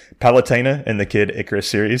 Palutena in the Kid Icarus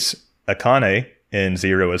series. Akane in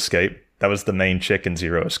Zero Escape. That was the main chick in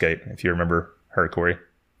Zero Escape, if you remember her, Corey.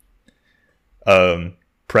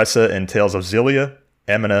 Pressa in Tales of Xillia,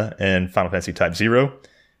 Emina in Final Fantasy Type 0,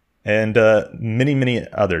 and many, many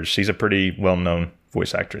others. She's a pretty well-known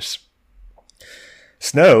voice actress.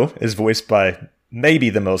 Snow is voiced by maybe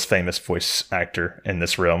the most famous voice actor in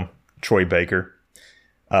this realm, Troy Baker.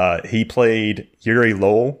 He played Yuri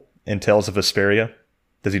Lowell in Tales of Vesperia.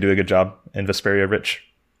 Does he do a good job in Vesperia, Rich?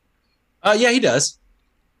 Yeah, he does.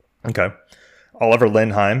 Okay. Oliver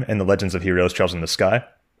Lindheim in The Legends of Heroes Trails in the Sky.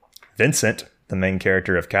 Vincent, the main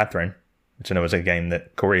character of Catherine, which I know is a game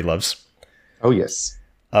that Corey loves. Oh, yes.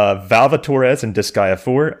 Valva Torres in Disgaea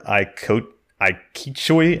 4.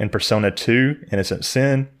 Aikichoi in Persona 2, Innocent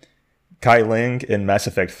Sin. Kai Ling in Mass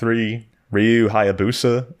Effect 3. Ryu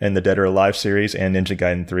Hayabusa in the Dead or Alive series and Ninja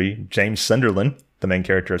Gaiden 3. James Sunderland, the main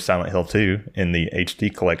character of Silent Hill 2 in the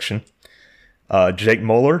HD collection. Jake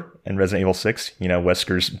Moeller in Resident Evil 6,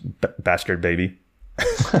 Wesker's bastard baby.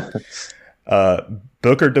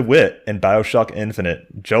 Booker DeWitt in Bioshock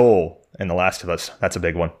Infinite. Joel in The Last of Us. That's a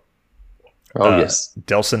big one. Oh, yes.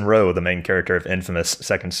 Delson Rowe, the main character of Infamous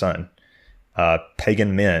Second Son.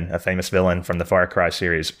 Pagan Min, a famous villain from the Far Cry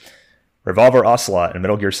series. Revolver Ocelot in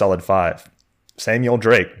Metal Gear Solid 5. Samuel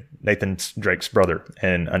Drake, Nathan Drake's brother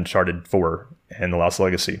in Uncharted 4 and The Lost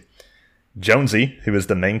Legacy. Jonesy, who is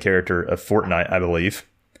the main character of Fortnite, I believe,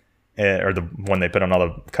 or the one they put on all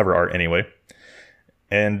the cover art anyway.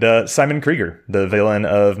 And Simon Krieger, the villain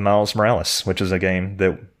of Miles Morales, which is a game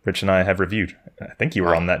that Rich and I have reviewed. I think you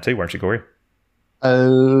were on that too, weren't you, Corey?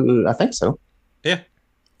 I think so. Yeah.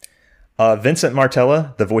 Vincent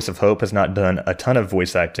Martella, the voice of Hope, has not done a ton of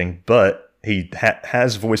voice acting, but he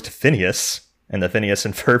has voiced Phineas in the Phineas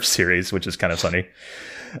and Ferb series, which is kind of funny.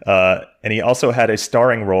 And he also had a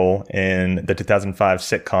starring role in the 2005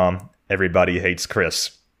 sitcom Everybody Hates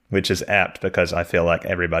Chris, which is apt because I feel like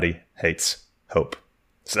everybody hates Hope.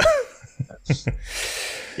 So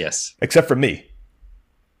Yes. Except for me.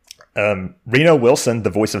 Reno Wilson,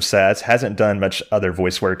 the voice of Saz, hasn't done much other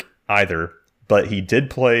voice work either, but he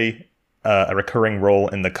did play a recurring role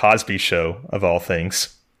in The Cosby Show, of all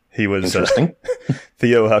things. He was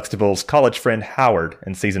Theo Huxtable's college friend Howard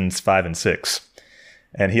in seasons 5 and 6.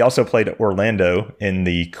 And he also played Orlando in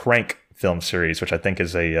the Crank film series, which I think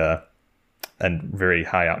is a very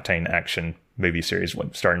high-octane action movie series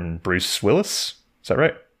starring Bruce Willis. Is that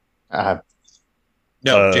right?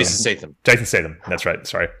 No, Jason Statham. Jason Statham. That's right.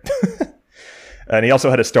 Sorry. And he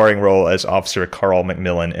also had a starring role as Officer Carl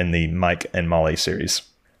McMillan in the Mike and Molly series.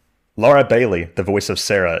 Laura Bailey, the voice of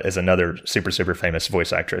Sarah, is another super, super famous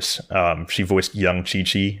voice actress. She voiced young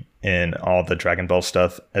Chi-Chi in all the Dragon Ball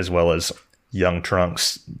stuff, as well as young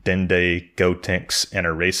Trunks, Dende, Gotenks, and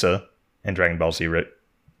Erasa in Dragon Ball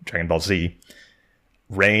Z.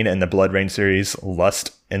 Rain in the Blood Rain series,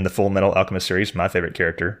 Lust in the Full Metal Alchemist series, my favorite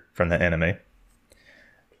character from the anime.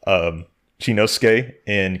 Chinosuke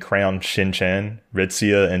in Crown Shin-Chan,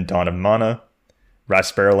 Ritsuya in Dawn of Mana, Rice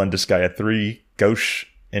Sparrow in Disgaea 3, Gauche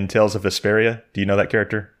in Tales of Vesperia. Do you know that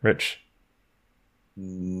character, Rich?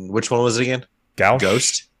 Which one was it again?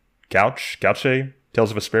 Ghost? Gauche,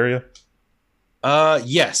 Tales of Vesperia?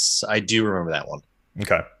 Yes, I do remember that one.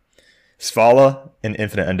 Okay. Svala in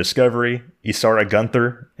Infinite Undiscovery, Isara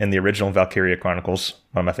Gunther in the original Valkyria Chronicles,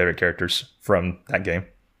 one of my favorite characters from that game.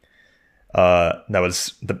 That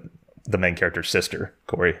was the main character's sister,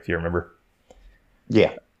 Corey, if you remember.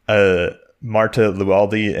 Yeah. Marta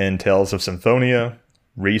Lualdi in Tales of Symphonia,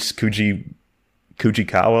 Reese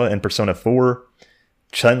Kujikawa in Persona 4,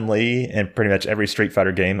 Chun-Li in pretty much every Street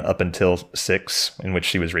Fighter game up until 6, in which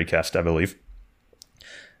she was recast, I believe.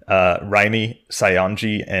 Raimi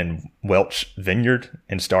Sayanji and Welch Vineyard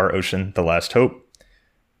in Star Ocean: The Last Hope.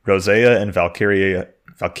 Rosea and Valkyrie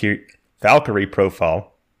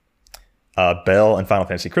Profile. Belle in Final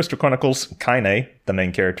Fantasy Crystal Chronicles. Kaine, the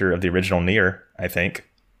main character of the original Nier, I think.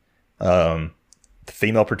 The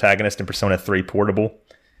female protagonist in Persona 3 Portable.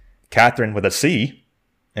 Catherine with a C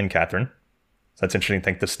in Catherine. So that's interesting. I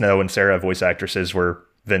think the Snow and Sarah voice actresses were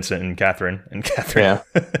Vincent and Catherine. Yeah.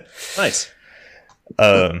 Nice.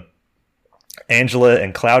 Angela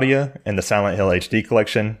and Claudia in the Silent Hill HD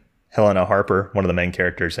collection. Helena Harper, one of the main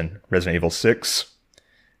characters in Resident Evil 6.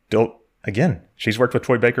 Again, she's worked with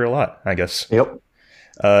Troy Baker a lot, I guess. Yep.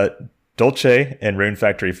 Dolce in Rune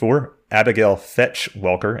Factory 4. Abigail Fetch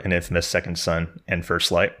Walker in Infamous Second Son and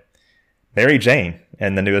First Light. Mary Jane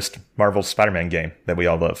in the newest Marvel Spider-Man game that we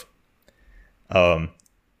all love.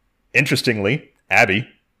 Interestingly, Abby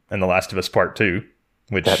in The Last of Us Part 2,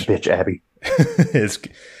 which that bitch Abby is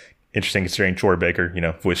interesting considering Troy Baker,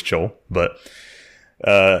 voiced Joel, but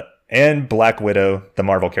and Black Widow, the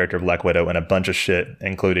Marvel character Black Widow, and a bunch of shit,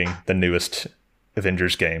 including the newest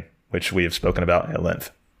Avengers game, which we have spoken about at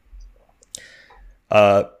length.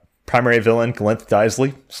 Primary villain Glinth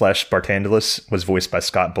Disley / Spartandulus was voiced by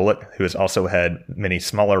Scott Bullock, who has also had many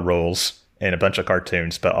smaller roles in a bunch of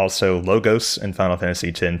cartoons, but also Logos in Final Fantasy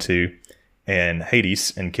X-2 and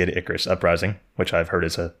Hades in Kid Icarus Uprising, which I've heard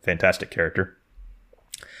is a fantastic character.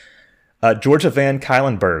 Georgia Van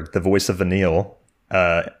Kylenberg, the voice of Vanille,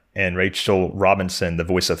 and Rachel Robinson, the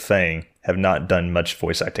voice of Fang, have not done much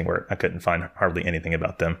voice acting work. I couldn't find hardly anything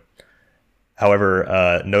about them.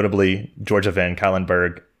 However, notably, Georgia Van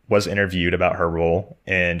Kylenberg was interviewed about her role,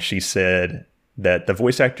 and she said that the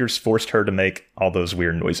voice actors forced her to make all those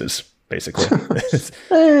weird noises, basically.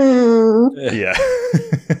 Yeah.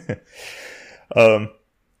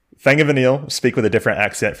 Fang and Vanille speak with a different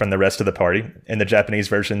accent from the rest of the party. In the Japanese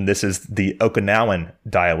version, this is the Okinawan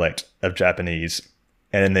dialect of Japanese,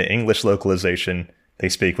 and in the English localization, they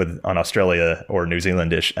speak with an Australia or New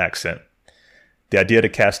Zealandish accent. The idea to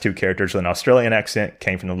cast two characters with an Australian accent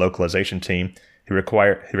came from the localization team, who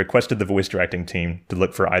requested the voice directing team to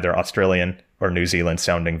look for either Australian or New Zealand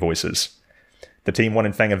sounding voices. The team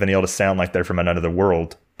wanted Fang and Vanille to sound like they're from another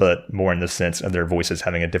world, but more in the sense of their voices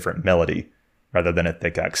having a different melody rather than a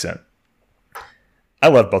thick accent. I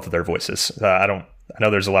love both of their voices. I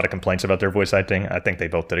know there's a lot of complaints about their voice acting. I think they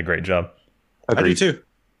both did a great job. I do too.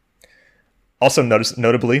 Also,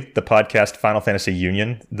 notably, the podcast Final Fantasy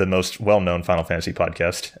Union, the most well-known Final Fantasy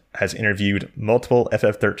podcast, has interviewed multiple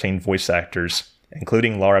FF13 voice actors,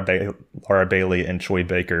 including Laura Bailey and Troy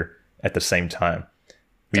Baker, at the same time.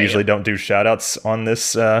 We usually don't do shout-outs on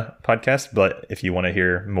this podcast, but if you want to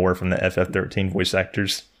hear more from the FF13 voice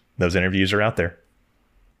actors, those interviews are out there.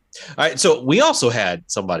 All right, so we also had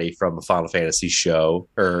somebody from a Final Fantasy show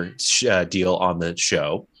or deal on the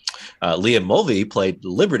show. Liam Mulvey played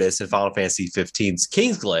Libertas in Final Fantasy XV's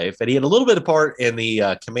Kingsglaive, and he had a little bit of part in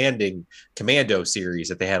the Commando series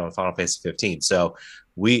that they had on Final Fantasy 15. So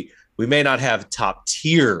we may not have top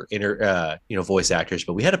tier voice actors,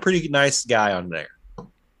 but we had a pretty nice guy on there.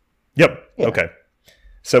 Yep. Yeah. Okay.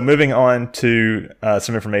 So moving on to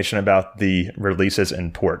some information about the releases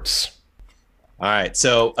and ports. All right,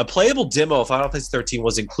 so a playable demo of Final Fantasy 13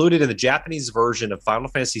 was included in the Japanese version of Final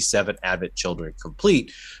Fantasy VII Advent Children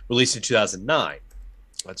Complete, released in 2009.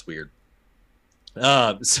 That's weird.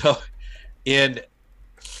 So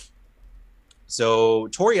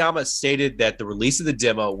Toriyama stated that the release of the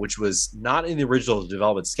demo, which was not in the original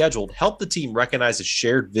development schedule, helped the team recognize a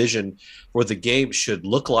shared vision for what the game should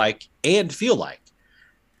look like and feel like,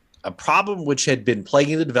 a problem which had been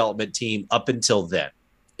plaguing the development team up until then.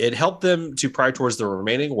 It helped them to prioritize the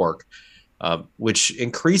remaining work, which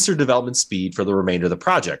increased their development speed for the remainder of the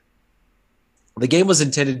project. The game was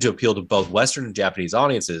intended to appeal to both Western and Japanese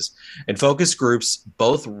audiences, and focus groups,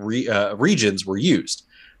 both regions, were used.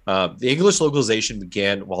 The English localization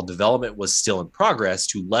began while development was still in progress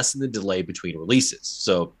to lessen the delay between releases.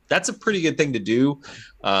 So that's a pretty good thing to do,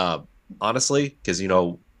 honestly, because,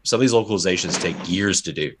 some of these localizations take years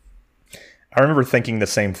to do. I remember thinking the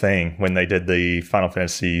same thing when they did the Final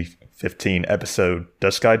Fantasy 15 episode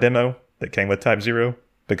Duskai demo that came with Type 0,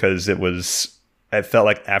 because it felt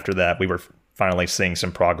like after that we were finally seeing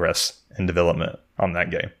some progress in development on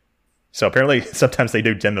that game. So apparently sometimes they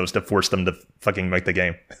do demos to force them to fucking make the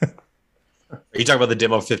game. Are you talking about the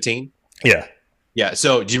demo of 15? Yeah. Yeah.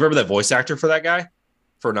 So do you remember that voice actor for that guy?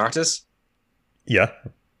 For Noctis? Yeah.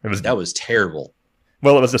 That was terrible.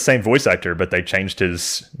 Well, it was the same voice actor, but they changed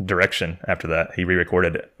his direction after that. He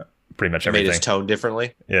re-recorded it, pretty much everything. Made his tone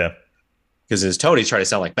differently? Yeah. Because in his tone, he's trying to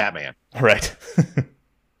sound like Batman. Right.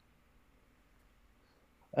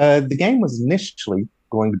 The game was initially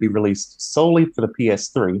going to be released solely for the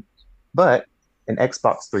PS3, but an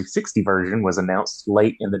Xbox 360 version was announced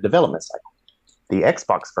late in the development cycle. The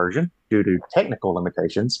Xbox version, due to technical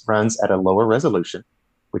limitations, runs at a lower resolution,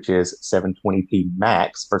 which is 720p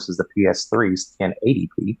max versus the PS3's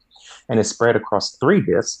 1080p, and is spread across 3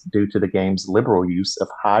 discs due to the game's liberal use of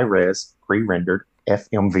high-res, pre-rendered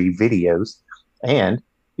FMV videos, and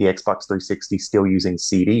the Xbox 360 still using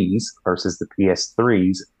CDs versus the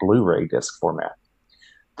PS3's Blu-ray disc format.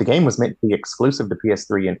 The game was meant to be exclusive to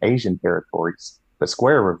PS3 in Asian territories, but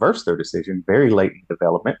Square reversed their decision very late in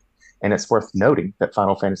development, and it's worth noting that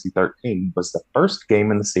Final Fantasy XIII was the first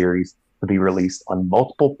game in the series to be released on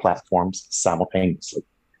multiple platforms simultaneously.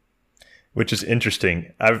 Which is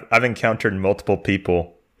interesting. I've encountered multiple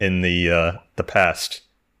people in the past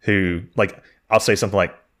who, like, I'll say something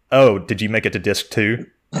like, "Oh, did you make it to disc 2?"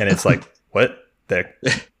 And it's like, "What?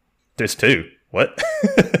 There's 2? What?"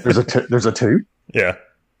 There's a 2? Yeah.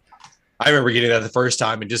 I remember getting that the first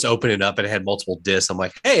time and just opening it up and it had multiple discs. I'm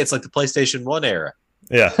like, hey, it's like the PlayStation 1 era.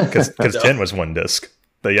 Yeah, because 10 was 1 disc.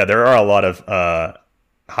 But yeah, there are a lot of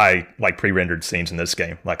high, like pre-rendered scenes in this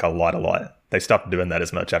game, like a lot. They stopped doing that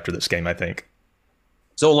as much after this game, I think.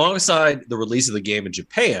 So alongside the release of the game in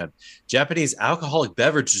Japan, Japanese alcoholic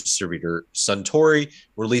beverage distributor Suntory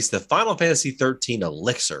released the Final Fantasy XIII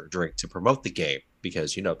Elixir drink to promote the game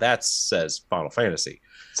because, that says Final Fantasy.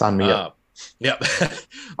 Sign me up. Yep.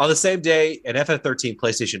 On the same day, an FF13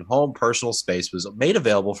 PlayStation Home personal space was made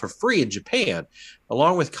available for free in Japan,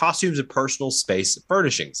 along with costumes and personal space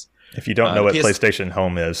furnishings. If you don't know what PlayStation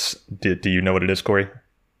Home is, do you know what it is, Corey?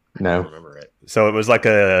 No. I don't remember it. So it was like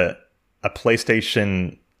a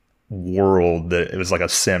PlayStation world that it was like a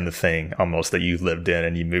sim thing almost that you lived in,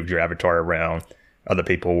 and you moved your avatar around. Other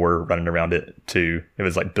people were running around it too. It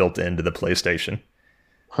was like built into the PlayStation.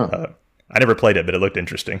 I never played it, but it looked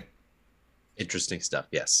interesting. Interesting stuff.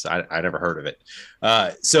 Yes, I never heard of it.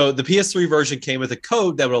 So the PS3 version came with a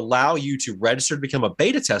code that would allow you to register to become a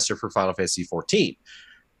beta tester for Final Fantasy XIV.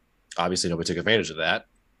 Obviously, nobody took advantage of that.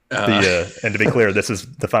 And to be clear, this is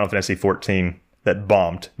the Final Fantasy XIV that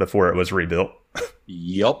bombed before it was rebuilt.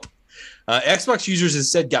 Yup. Xbox users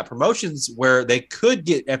instead got promotions where they could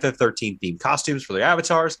get FF13 themed costumes for their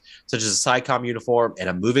avatars, such as a SciComm uniform and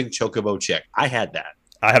a moving chocobo chick. I had that.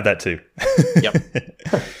 I have that too. Yep.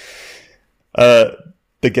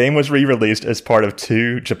 The game was re-released as part of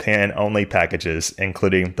 2 Japan-only packages,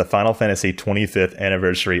 including the Final Fantasy 25th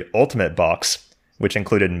Anniversary Ultimate Box, which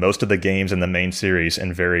included most of the games in the main series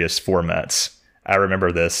in various formats. I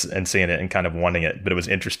remember this and seeing it and kind of wanting it, but it was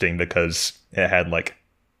interesting because it had like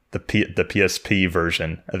the PSP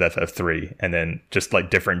version of FF3 and then just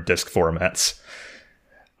like different disc formats.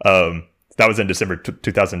 That was in December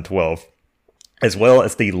 2012, as well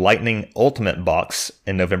as the Lightning Ultimate Box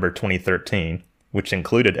in November 2013, which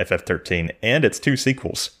included FF13 and its 2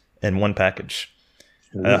 sequels in one package.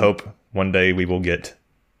 I hope one day we will get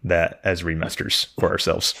that as remasters for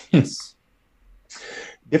ourselves. Yes.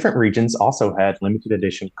 Different regions also had limited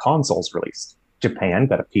edition consoles released. Japan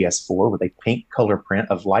got a PS4 with a pink color print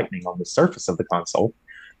of lightning on the surface of the console,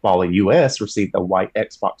 while the US received a white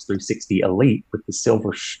Xbox 360 Elite with the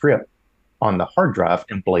silver strip on the hard drive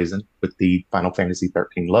emblazoned with the Final Fantasy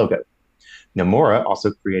XIII logo. Nomura also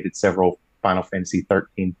created several Final Fantasy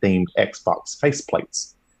XIII themed Xbox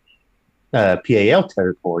faceplates. PAL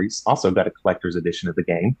territories also got a collector's edition of the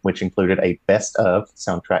game, which included a best of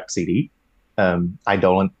soundtrack CD,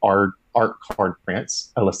 Eidolon art card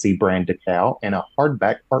prints, a LaCie brand decal, and a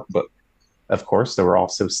hardback art book. Of course, there were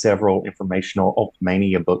also several informational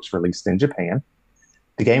Ultimania books released in Japan.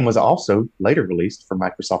 The game was also later released for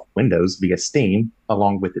Microsoft Windows via Steam,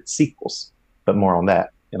 along with its sequels. But more on that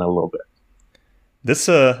in a little bit. This,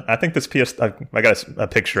 I think this I got a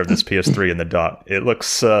picture of this PS3 in the dock. It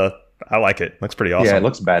looks, I like it. Looks pretty awesome. Yeah, it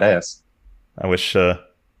looks badass. I wish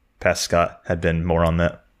past Scott had been more on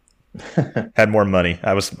that. Had more money.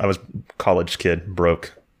 I was college kid,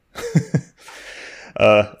 broke.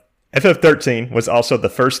 FF13 was also the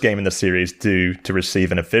first game in the series to receive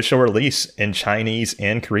an official release in Chinese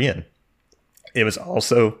and Korean. It was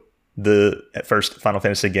also the first Final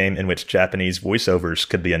Fantasy game in which Japanese voiceovers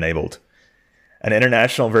could be enabled. An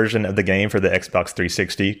international version of the game for the Xbox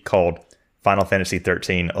 360 called Final Fantasy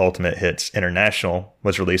XIII Ultimate Hits International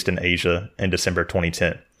was released in Asia in December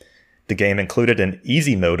 2010. The game included an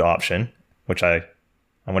easy mode option, which I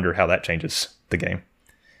wonder how that changes the game,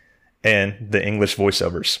 and the English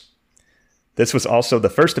voiceovers. This was also the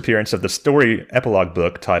first appearance of the story epilogue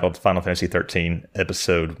book titled Final Fantasy XIII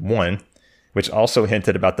Episode 1, which also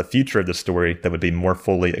hinted about the future of the story that would be more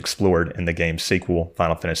fully explored in the game's sequel,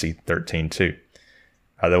 Final Fantasy XIII 2.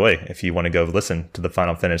 By the way, if you want to go listen to the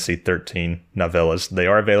Final Fantasy XIII novellas, they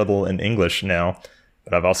are available in English now,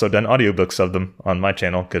 but I've also done audiobooks of them on my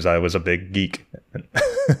channel because I was a big geek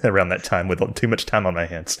around that time with too much time on my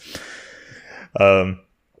hands.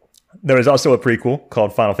 There is also a prequel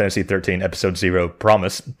called Final Fantasy XIII Episode 0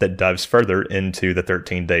 Promise that dives further into the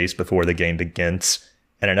 13 days before the game begins,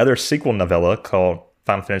 and another sequel novella called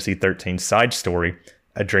Final Fantasy XIII Side Story,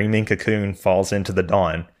 A Dreaming Cocoon Falls into the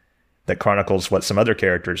Dawn, that chronicles what some other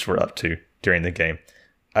characters were up to during the game.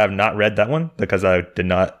 I have not read that one because I did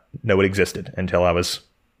not know it existed until I was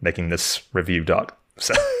making this review doc.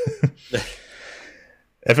 So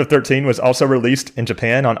FF13 was also released in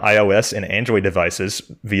Japan on iOS and Android devices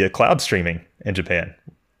via cloud streaming in Japan,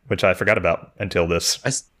 which I forgot about until this.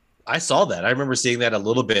 I saw that. I remember seeing that a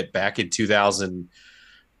little bit back in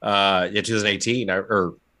 2018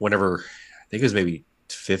 or whenever, I think it was maybe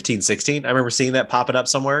 15, 16. I remember seeing that popping up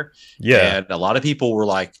somewhere. Yeah. And a lot of people were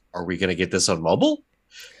like, are we going to get this on mobile?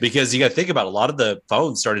 Because you got to think about a lot of the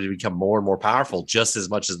phones started to become more and more powerful just as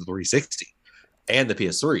much as the 360 and the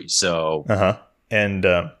PS3. So, And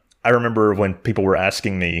I remember when people were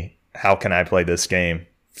asking me, how can I play this game,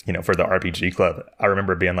 for the RPG Club? I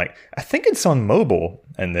remember being like, I think it's on mobile.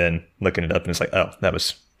 And then looking it up and it's like, oh, that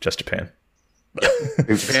was just Japan.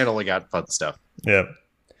 Japan only got fun stuff. Yeah.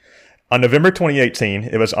 On November 2018,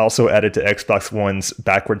 it was also added to Xbox One's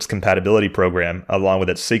backwards compatibility program along with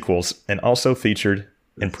its sequels, and also featured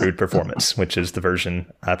improved performance, which is the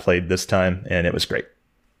version I played this time, and it was great.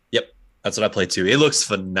 Yep, that's what I played too. It looks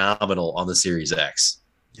phenomenal on the Series X.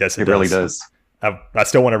 Yes, It really does. I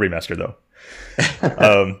still want to remaster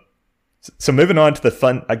though. So moving on to the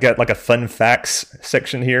fun, I got like a fun facts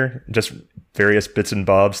section here, just various bits and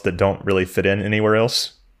bobs that don't really fit in anywhere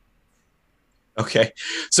else. Okay,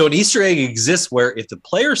 so an Easter egg exists where if the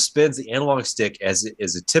player spins the analog stick as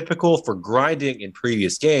is a typical for grinding in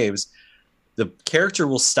previous games, the character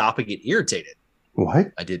will stop and get irritated.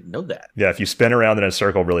 What? I didn't know that. Yeah, if you spin around in a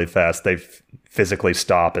circle really fast, they physically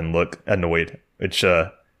stop and look annoyed, which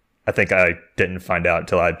I think I didn't find out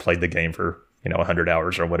until I'd played the game for 100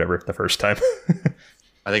 hours or whatever the first time.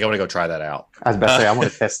 I think I'm going to go try that out. I was about to say, I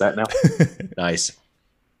want to test that now. Nice.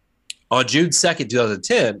 On June 2nd,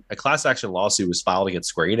 2010, a class action lawsuit was filed against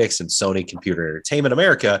Square Enix and Sony Computer Entertainment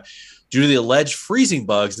America due to the alleged freezing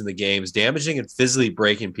bugs in the games damaging and physically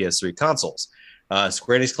breaking PS3 consoles.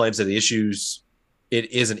 Square Enix claims that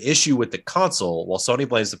it is an issue with the console, while Sony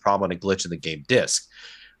blames the problem on a glitch in the game disc.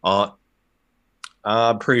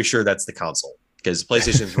 I'm pretty sure that's the console, because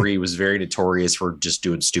PlayStation 3 was very notorious for just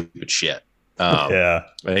doing stupid shit. Yeah.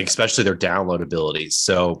 And especially their download abilities.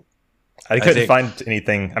 So I couldn't find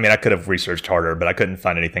anything. I mean, I could have researched harder, but I couldn't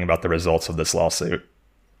find anything about the results of this lawsuit.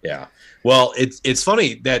 Yeah. Well, it's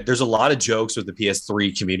funny that there's a lot of jokes with the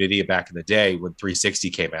PS3 community back in the day when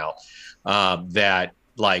 360 came out. That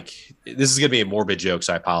like, this is going to be a morbid joke,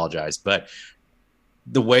 so I apologize. But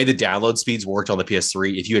the way the download speeds worked on the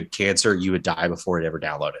PS3, if you had cancer, you would die before it ever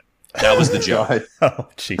downloaded. That was the joke. Oh,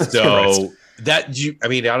 Jesus so Christ. I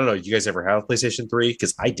don't know. You guys ever have a PlayStation 3?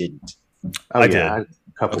 Because I didn't. Oh, I yeah, did.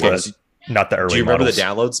 a couple Okay. of Not the early Do you remember models. the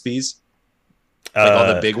download speeds? Like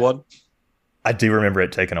on the big one? I do remember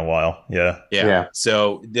it taking a while. Yeah. Yeah.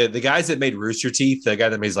 So the guys that made Rooster Teeth, the guy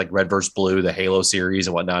that made like Red vs. Blue, the Halo series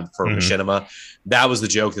and whatnot for Machinima, that was the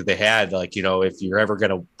joke that they had. Like, if you're ever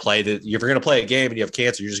going to play if you're going to play a game and you have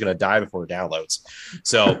cancer, you're just going to die before it downloads.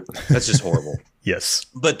 So that's just horrible. Yes.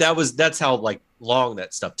 But that's how like long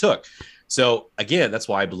that stuff took. So again, that's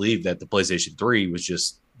why I believe that the PlayStation 3 was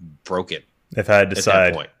just broken. If I had to at that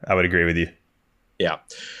decide, point. I would agree with you. Yeah.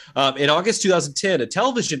 In August 2010, a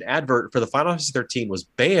television advert for the Final Fantasy 13 was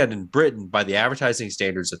banned in Britain by the Advertising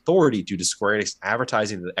Standards Authority due to Square Enix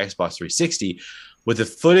advertising the Xbox 360 with the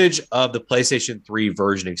footage of the PlayStation 3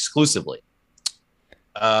 version exclusively.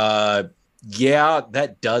 Yeah,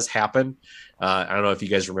 that does happen. I don't know if you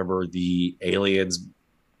guys remember the Aliens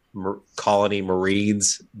Colony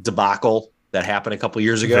Marines debacle that happened a couple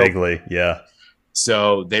years ago. Vaguely, yeah.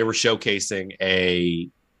 So they were showcasing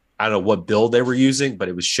I don't know what build they were using, but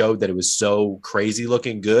it was showed that it was so crazy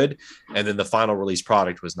looking good. And then the final release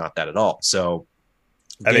product was not that at all. So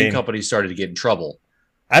game companies started to get in trouble.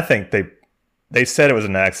 I think they said it was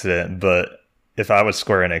an accident, but if I was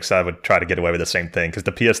Square Enix, I would try to get away with the same thing because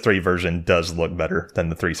the PS3 version does look better than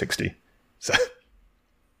the 360. So,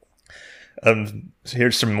 so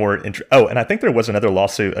here's some more. And I think there was another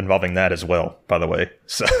lawsuit involving that as well, by the way.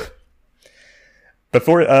 So.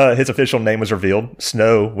 Before his official name was revealed,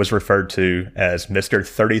 Snow was referred to as Mr.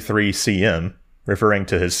 33cm, referring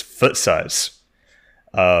to his foot size.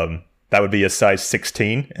 That would be a size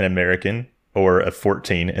 16 in American or a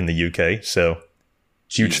 14 in the UK, so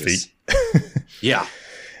huge feet. Yeah.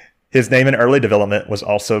 His name in early development was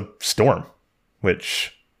also Storm,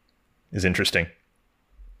 which is interesting.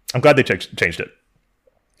 I'm glad they changed it.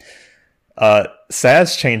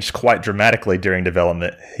 Saz changed quite dramatically during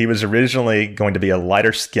development. He was originally going to be a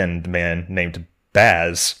lighter-skinned man named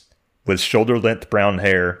Baz with shoulder-length brown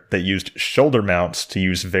hair that used shoulder mounts to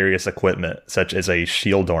use various equipment, such as a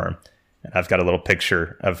shield arm. And I've got a little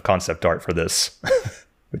picture of concept art for this,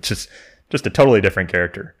 which is just a totally different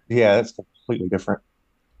character. Yeah, that's completely different.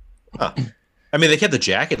 Huh. I mean, they kept the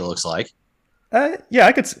jacket, it looks like. Yeah,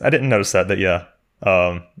 I didn't notice that, but yeah.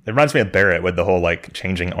 It reminds me of Barrett with the whole like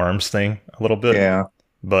changing arms thing a little bit. Yeah.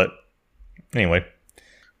 But anyway,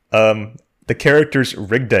 the characters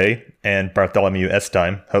Rigday and Bartholomew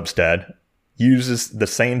Estime, Hope's dad, uses the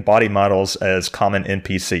same body models as common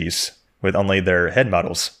NPCs, with only their head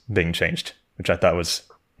models being changed, which I thought was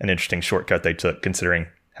an interesting shortcut they took, considering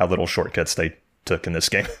how little shortcuts they took in this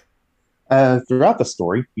game. Throughout the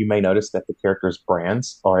story, you may notice that the characters'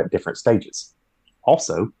 brands are at different stages.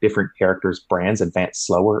 Also, different characters' brands advance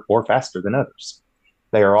slower or faster than others.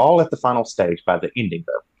 They are all at the final stage by the ending,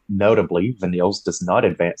 though. Notably, Vanille's does not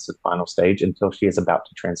advance to the final stage until she is about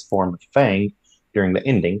to transform Fang during the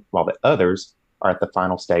ending, while the others are at the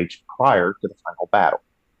final stage prior to the final battle.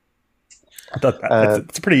 I thought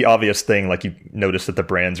it's a pretty obvious thing. Like, you notice that the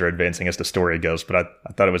brands are advancing as the story goes, but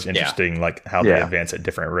I thought it was interesting, like how they advance at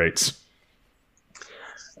different rates.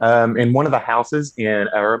 In one of the houses in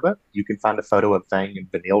Aruba, you can find a photo of Fang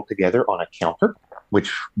and Vanille together on a counter,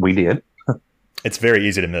 which we did. It's very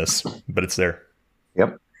easy to miss, but it's there.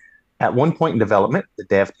 Yep. At one point in development, the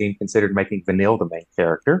dev team considered making Vanille the main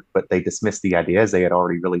character, but they dismissed the idea as they had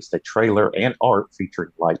already released a trailer and art featuring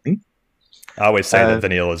Lightning. I always say that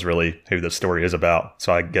Vanille is really who the story is about,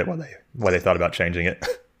 so I get why they thought about changing it.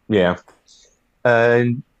 Yeah.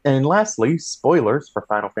 And lastly, spoilers for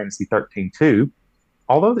Final Fantasy 13-2.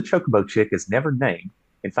 Although the Chocobo chick is never named,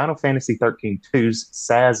 in Final Fantasy 13-2's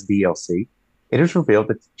SAS DLC, it is revealed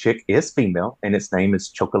that the chick is female and its name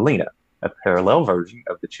is Chocolina. A parallel version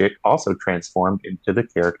of the chick also transformed into the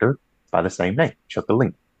character by the same name,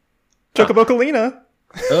 Chocolina. Chocobocolina!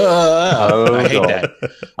 I hate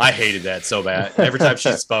that. I hated that so bad. Every time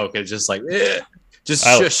she spoke, it's just like,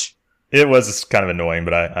 shush. It was kind of annoying,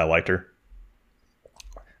 but I liked her.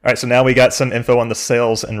 All right, so now we got some info on the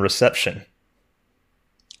sales and reception.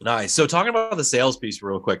 Nice. So talking about the sales piece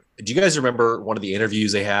real quick, do you guys remember one of the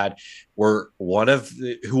interviews they had where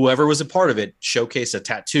whoever was a part of it showcased a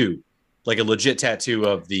tattoo, like a legit tattoo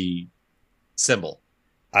of the symbol?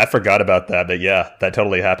 I forgot about that, but yeah, that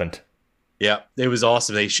totally happened. Yeah, it was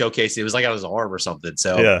awesome. They showcased it was like on his arm or something.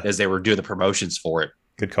 So as they were doing the promotions for it.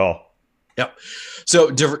 Good call. Yep. So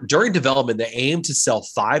during development, they aimed to sell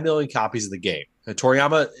 5 million copies of the game.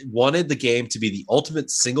 Toriyama wanted the game to be the ultimate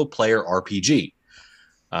single-player RPG.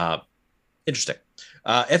 Interesting.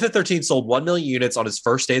 FF13 sold 1 million units on its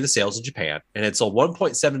first day of the sales in Japan, and it sold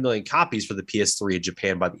 1.7 million copies for the PS3 in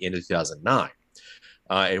Japan by the end of 2009,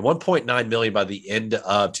 and 1.9 million by the end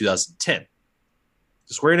of 2010.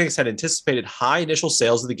 Square Enix had anticipated high initial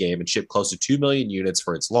sales of the game and shipped close to 2 million units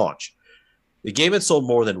for its launch. The game had sold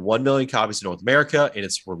more than 1 million copies in North America in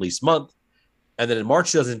its release month, and then in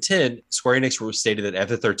March 2010, Square Enix stated that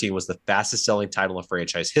FF13 was the fastest-selling title in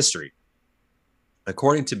franchise history.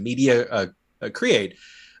 According to Media Create,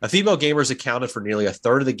 female gamers accounted for nearly a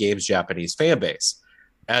third of the game's Japanese fan base.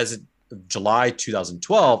 As of July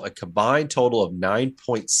 2012, a combined total of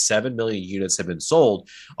 9.7 million units have been sold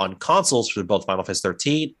on consoles for both Final Fantasy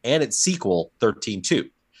 13 and its sequel, 13-2.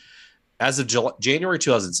 As of January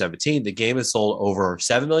 2017, the game has sold over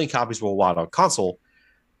 7 million copies worldwide on console.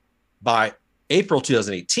 By April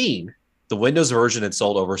 2018, the Windows version had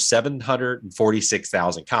sold over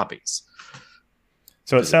 746,000 copies.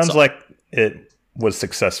 So it sounds like it was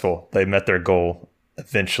successful. They met their goal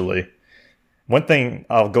eventually. One thing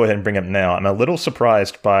I'll go ahead and bring up now, I'm a little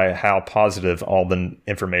surprised by how positive all the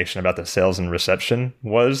information about the sales and reception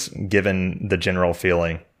was, given the general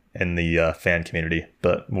feeling in the fan community.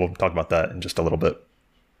 But we'll talk about that in just a little bit.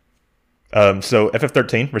 So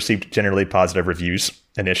FF13 received generally positive reviews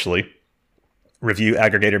initially. Review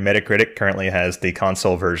aggregator Metacritic currently has the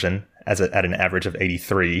console version at an average of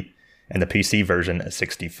 83, and the PC version at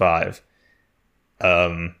 65.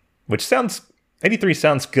 Which 83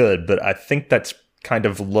 sounds good, but I think that's kind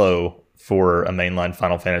of low for a mainline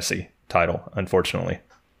Final Fantasy title, unfortunately.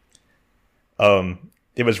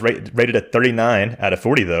 It was rated at 39 out of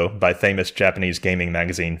 40, though, by famous Japanese gaming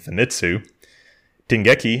magazine Famitsu.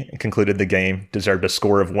 Dengeki concluded the game deserved a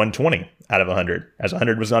score of 120 out of 100, as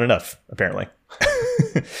 100 was not enough, apparently.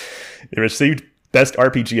 It received Best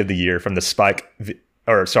RPG of the Year from the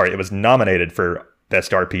it was nominated for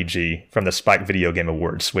Best RPG from the Spike Video Game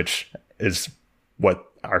Awards, which is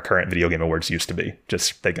what our current video game awards used to be.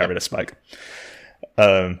 Just they got rid of Spike.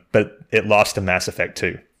 But it lost to Mass Effect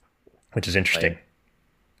 2, which is interesting. Right.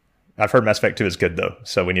 I've heard Mass Effect 2 is good, though,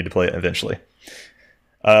 so we need to play it eventually.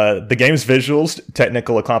 The game's visuals,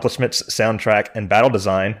 technical accomplishments, soundtrack, and battle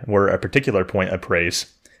design were a particular point of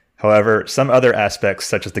praise. However, some other aspects,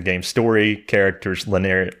 such as the game's story, characters,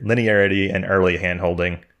 linearity, and early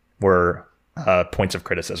handholding, were points of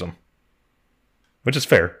criticism. Which is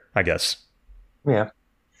fair, I guess. Yeah.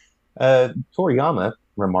 Toriyama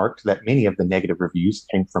remarked that many of the negative reviews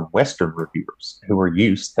came from Western reviewers who were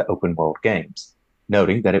used to open-world games,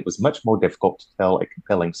 noting that it was much more difficult to tell a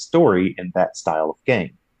compelling story in that style of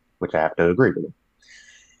game, which I have to agree with him.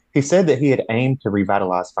 He said that he had aimed to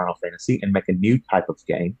revitalize Final Fantasy and make a new type of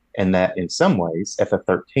game, and that in some ways,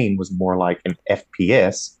 FF13 was more like an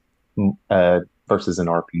FPS versus an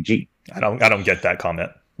RPG. I don't get that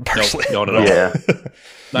comment personally. No, not at all. Yeah,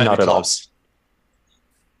 not at all.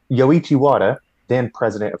 Yoichi Wada, then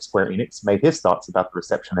president of Square Enix, made his thoughts about the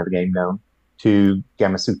reception of the game known to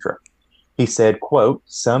Gamasutra. He said, quote,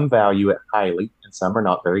 "Some value it highly and some are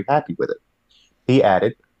not very happy with it." He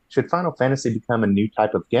added, "Should Final Fantasy become a new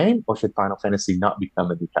type of game, or should Final Fantasy not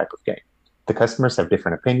become a new type of game? The customers have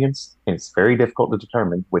different opinions, and it's very difficult to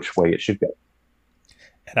determine which way it should go."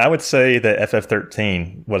 And I would say that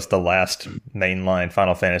FF13 was the last mainline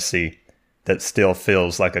Final Fantasy that still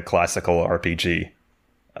feels like a classical RPG.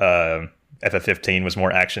 FF15 was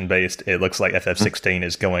more action-based. It looks like FF16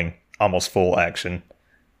 is going almost full action.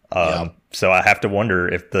 So I have to wonder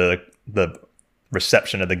if the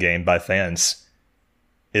reception of the game by fans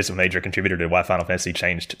is a major contributor to why Final Fantasy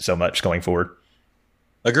changed so much going forward.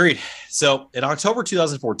 Agreed. So in October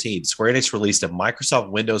 2014, Square Enix released a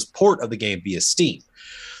Microsoft Windows port of the game via Steam,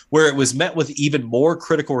 where it was met with even more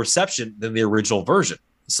critical reception than the original version.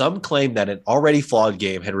 Some claim that an already flawed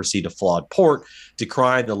game had received a flawed port,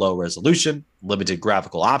 decrying the low resolution, limited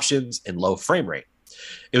graphical options, and low frame rate.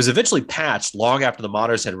 It was eventually patched long after the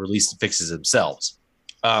modders had released the fixes themselves.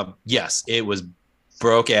 Yes, it was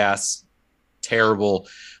broke ass, terrible.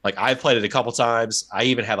 Like, I've played it a couple times. I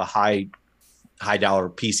even have a high dollar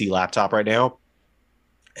PC laptop right now,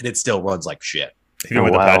 and it still runs like shit. Even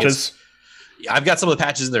with the patches? I've got some of the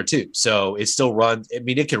patches in there too, so it still runs. I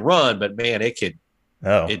mean, it can run, but man,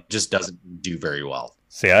 it just doesn't do very well.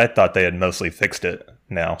 See, I thought they had mostly fixed it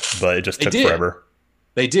now, but it just took forever.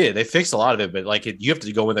 They did. They fixed a lot of it, but like you have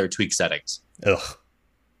to go in there and tweak settings. Ugh.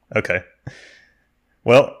 Okay.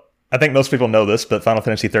 Well, I think most people know this, but Final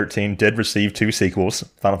Fantasy XIII did receive 2 sequels: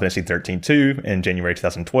 Final Fantasy XIII-2 in January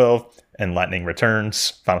 2012, and Lightning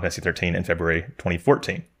Returns, Final Fantasy XIII in February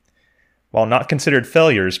 2014. While not considered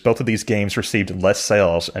failures, both of these games received less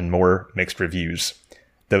sales and more mixed reviews,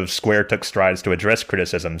 though Square took strides to address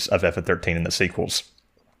criticisms of FF13 in the sequels.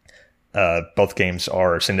 Both games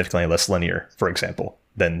are significantly less linear, for example,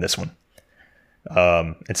 than this one.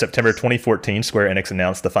 In September 2014, Square Enix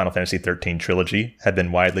announced the Final Fantasy XIII trilogy had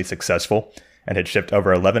been widely successful and had shipped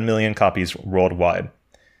over 11 million copies worldwide.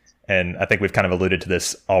 And I think we've kind of alluded to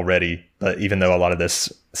this already, but even though a lot of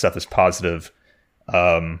this stuff is positive,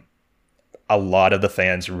 a lot of the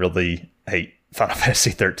fans really hate Final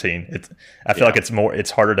Fantasy XIII. I feel like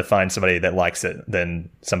it's harder to find somebody that likes it than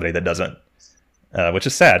somebody that doesn't, which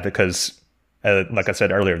is sad because, like I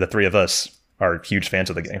said earlier, the 3 of us are huge fans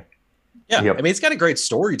of the game. Yeah, yep. I mean, it's got a great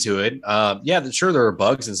story to it. Sure, there are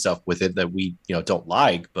bugs and stuff with it that we don't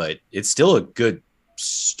like, but it's still a good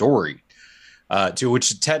story. To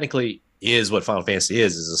which technically is what Final Fantasy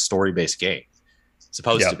is a story-based game. It's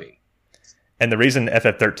supposed to be. And the reason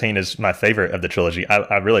FF13 is my favorite of the trilogy,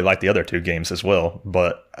 I really like the other 2 games as well,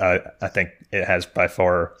 but I think it has by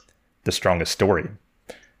far the strongest story.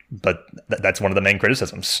 But that's one of the main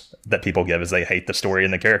criticisms that people give, is they hate the story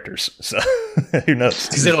and the characters. So who knows?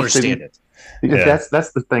 Because they don't understand it. Yeah.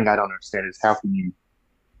 That's the thing I don't understand, is how can you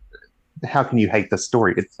hate the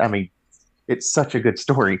story? It's such a good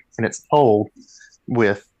story, and it's told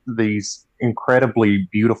with these incredibly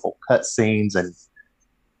beautiful cutscenes, and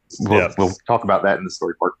we'll talk about that in the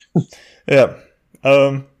story part. Yeah.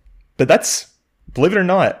 But that's, believe it or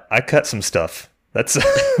not, I cut some stuff. That's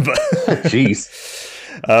jeez.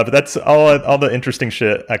 But that's all the interesting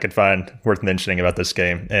shit I could find worth mentioning about this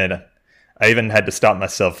game. And I even had to stop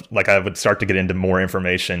myself. Like, I would start to get into more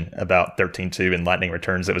information about 13.2 and Lightning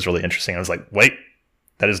Returns. It was really interesting. I was like, wait,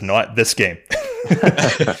 that is not this game.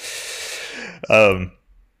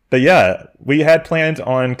 But yeah, we had planned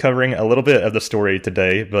on covering a little bit of the story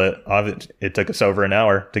today, but it took us over an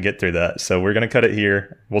hour to get through that. So we're going to cut it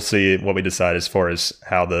here. We'll see what we decide as far as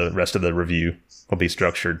how the rest of the review will be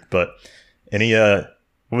structured. But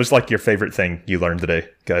what was like your favorite thing you learned today,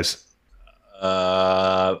 guys?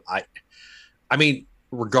 I mean,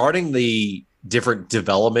 regarding the different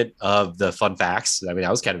development of the fun facts, that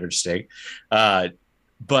was kind of interesting. But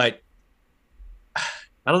I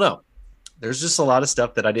don't know. There's just a lot of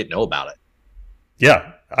stuff that I didn't know about it.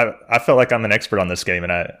 Yeah, I felt like I'm an expert on this game,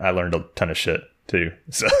 and I learned a ton of shit too.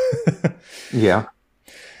 So yeah.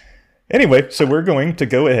 Anyway, so we're going to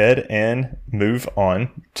go ahead and move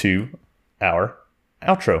on to our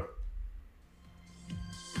outro.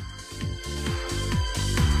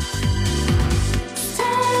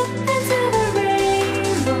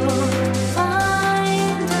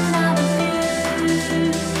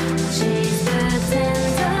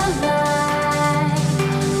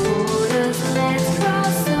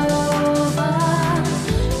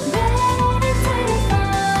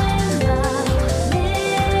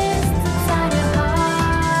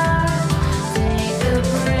 Take a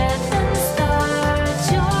breath and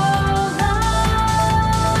start your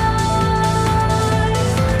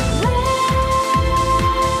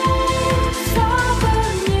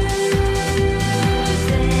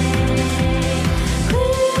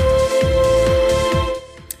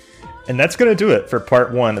And that's going to do it for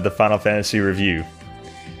part 1 of the Final Fantasy review.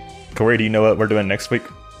 Corey, do you know what we're doing next week?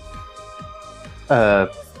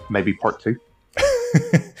 Maybe part 2.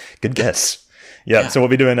 Good guess. Yeah, so we'll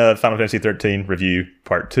be doing a Final Fantasy 13 review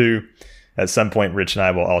part 2. At some point, Rich and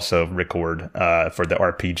I will also record for the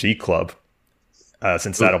RPG Club,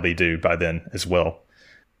 since that'll be due by then as well.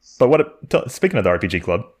 But speaking of the RPG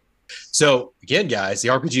Club. So again, guys, the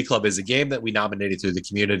RPG Club is a game that we nominated through the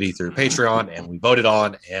community through Patreon, and we voted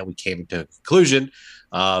on, and we came to a conclusion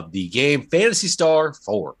of the game Phantasy Star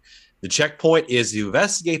 4. The checkpoint is to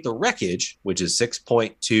investigate the wreckage, which is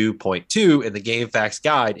 6.2.2 in the Game Facts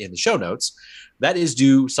Guide in the show notes. That is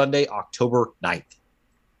due Sunday, October 9th.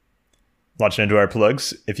 Launching into our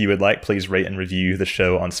plugs, if you would like, please rate and review the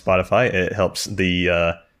show on Spotify. It helps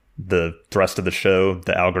the thrust of the show,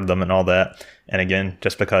 the algorithm, and all that. And again,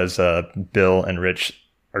 just because Bill and Rich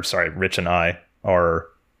and I are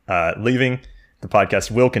leaving, the podcast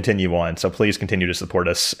will continue on. So please continue to support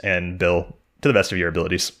us and Bill to the best of your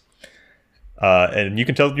abilities. And you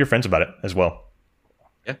can tell your friends about it as well.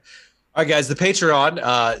 Yeah. All right, guys, the Patreon,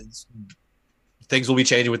 things will be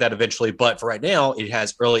changing with that eventually. But for right now, it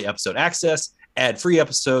has early episode access, ad-free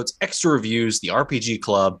episodes, extra reviews, the RPG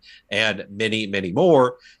Club, and many, many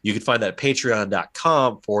more. You can find that at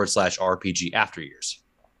patreon.com/RPG After Years.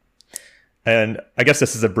 And I guess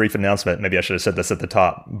this is a brief announcement. Maybe I should have said this at the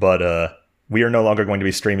top, but we are no longer going to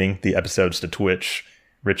be streaming the episodes to Twitch.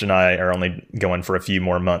 Rich and I are only going for a few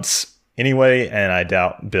more months anyway, and I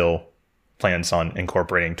doubt Bill plans on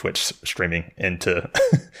incorporating Twitch streaming into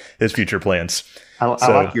his future plans. I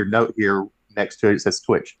like your note here next to it. It says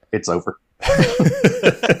Twitch. It's over.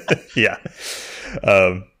 Yeah.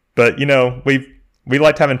 But, you know, we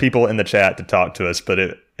liked having people in the chat to talk to us, but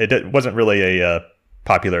it wasn't really a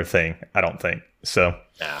popular thing, I don't think. So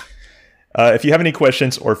if you have any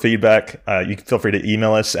questions or feedback, you can feel free to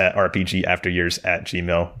email us at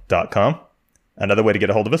rpgafteryears@gmail.com. Another way to get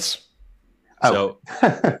a hold of us. Oh,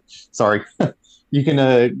 sorry. You can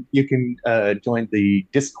join the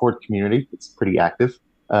Discord community. It's pretty active.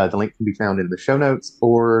 The link can be found in the show notes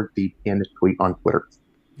or the pinned tweet on Twitter.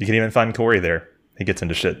 You can even find Corey there. He gets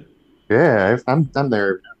into shit. Yeah, I'm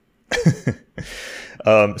there.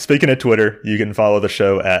 Speaking of Twitter, you can follow the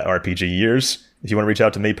show at RPG Years. If you want to reach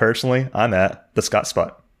out to me personally, I'm at the Scott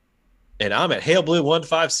Spot. And I'm at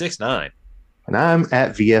HaleBlue1569. And I'm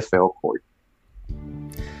at VFL Court.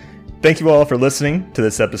 Thank you all for listening to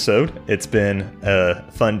this episode. It's been a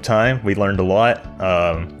fun time. We learned a lot.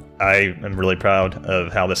 I am really proud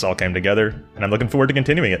of how this all came together, and I'm looking forward to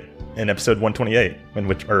continuing it in episode 128,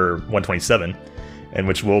 or 127, in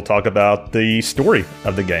which we'll talk about the story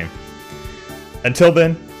of the game. Until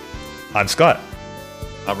then, I'm Scott.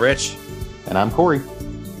 I'm Rich. And I'm Corey.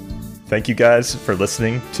 Thank you guys for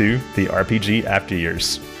listening to the RPG After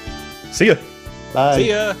Years. See ya. Bye. See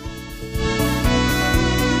ya.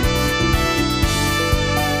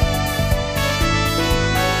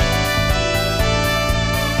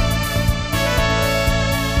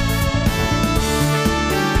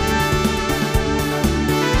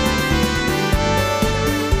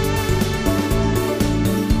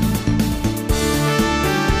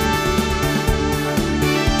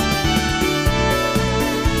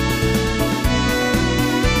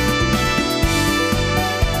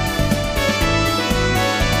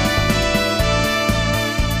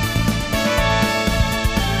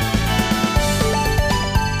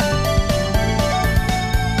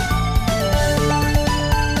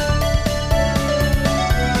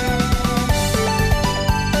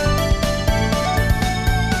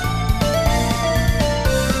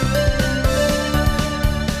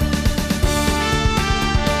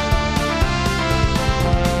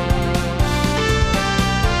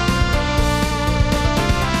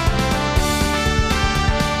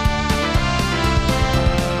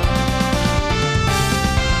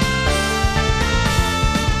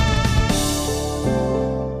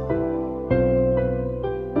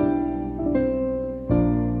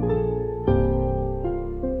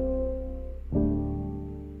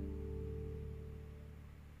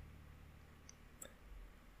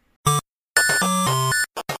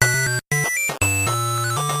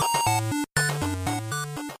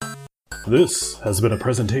 This has been a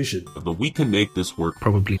presentation of the We Can Make This Work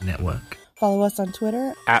Probably Network. Follow us on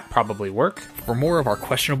Twitter at Probably Work for more of our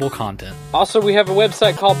questionable content. Also, we have a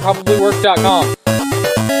website called probablywork.com.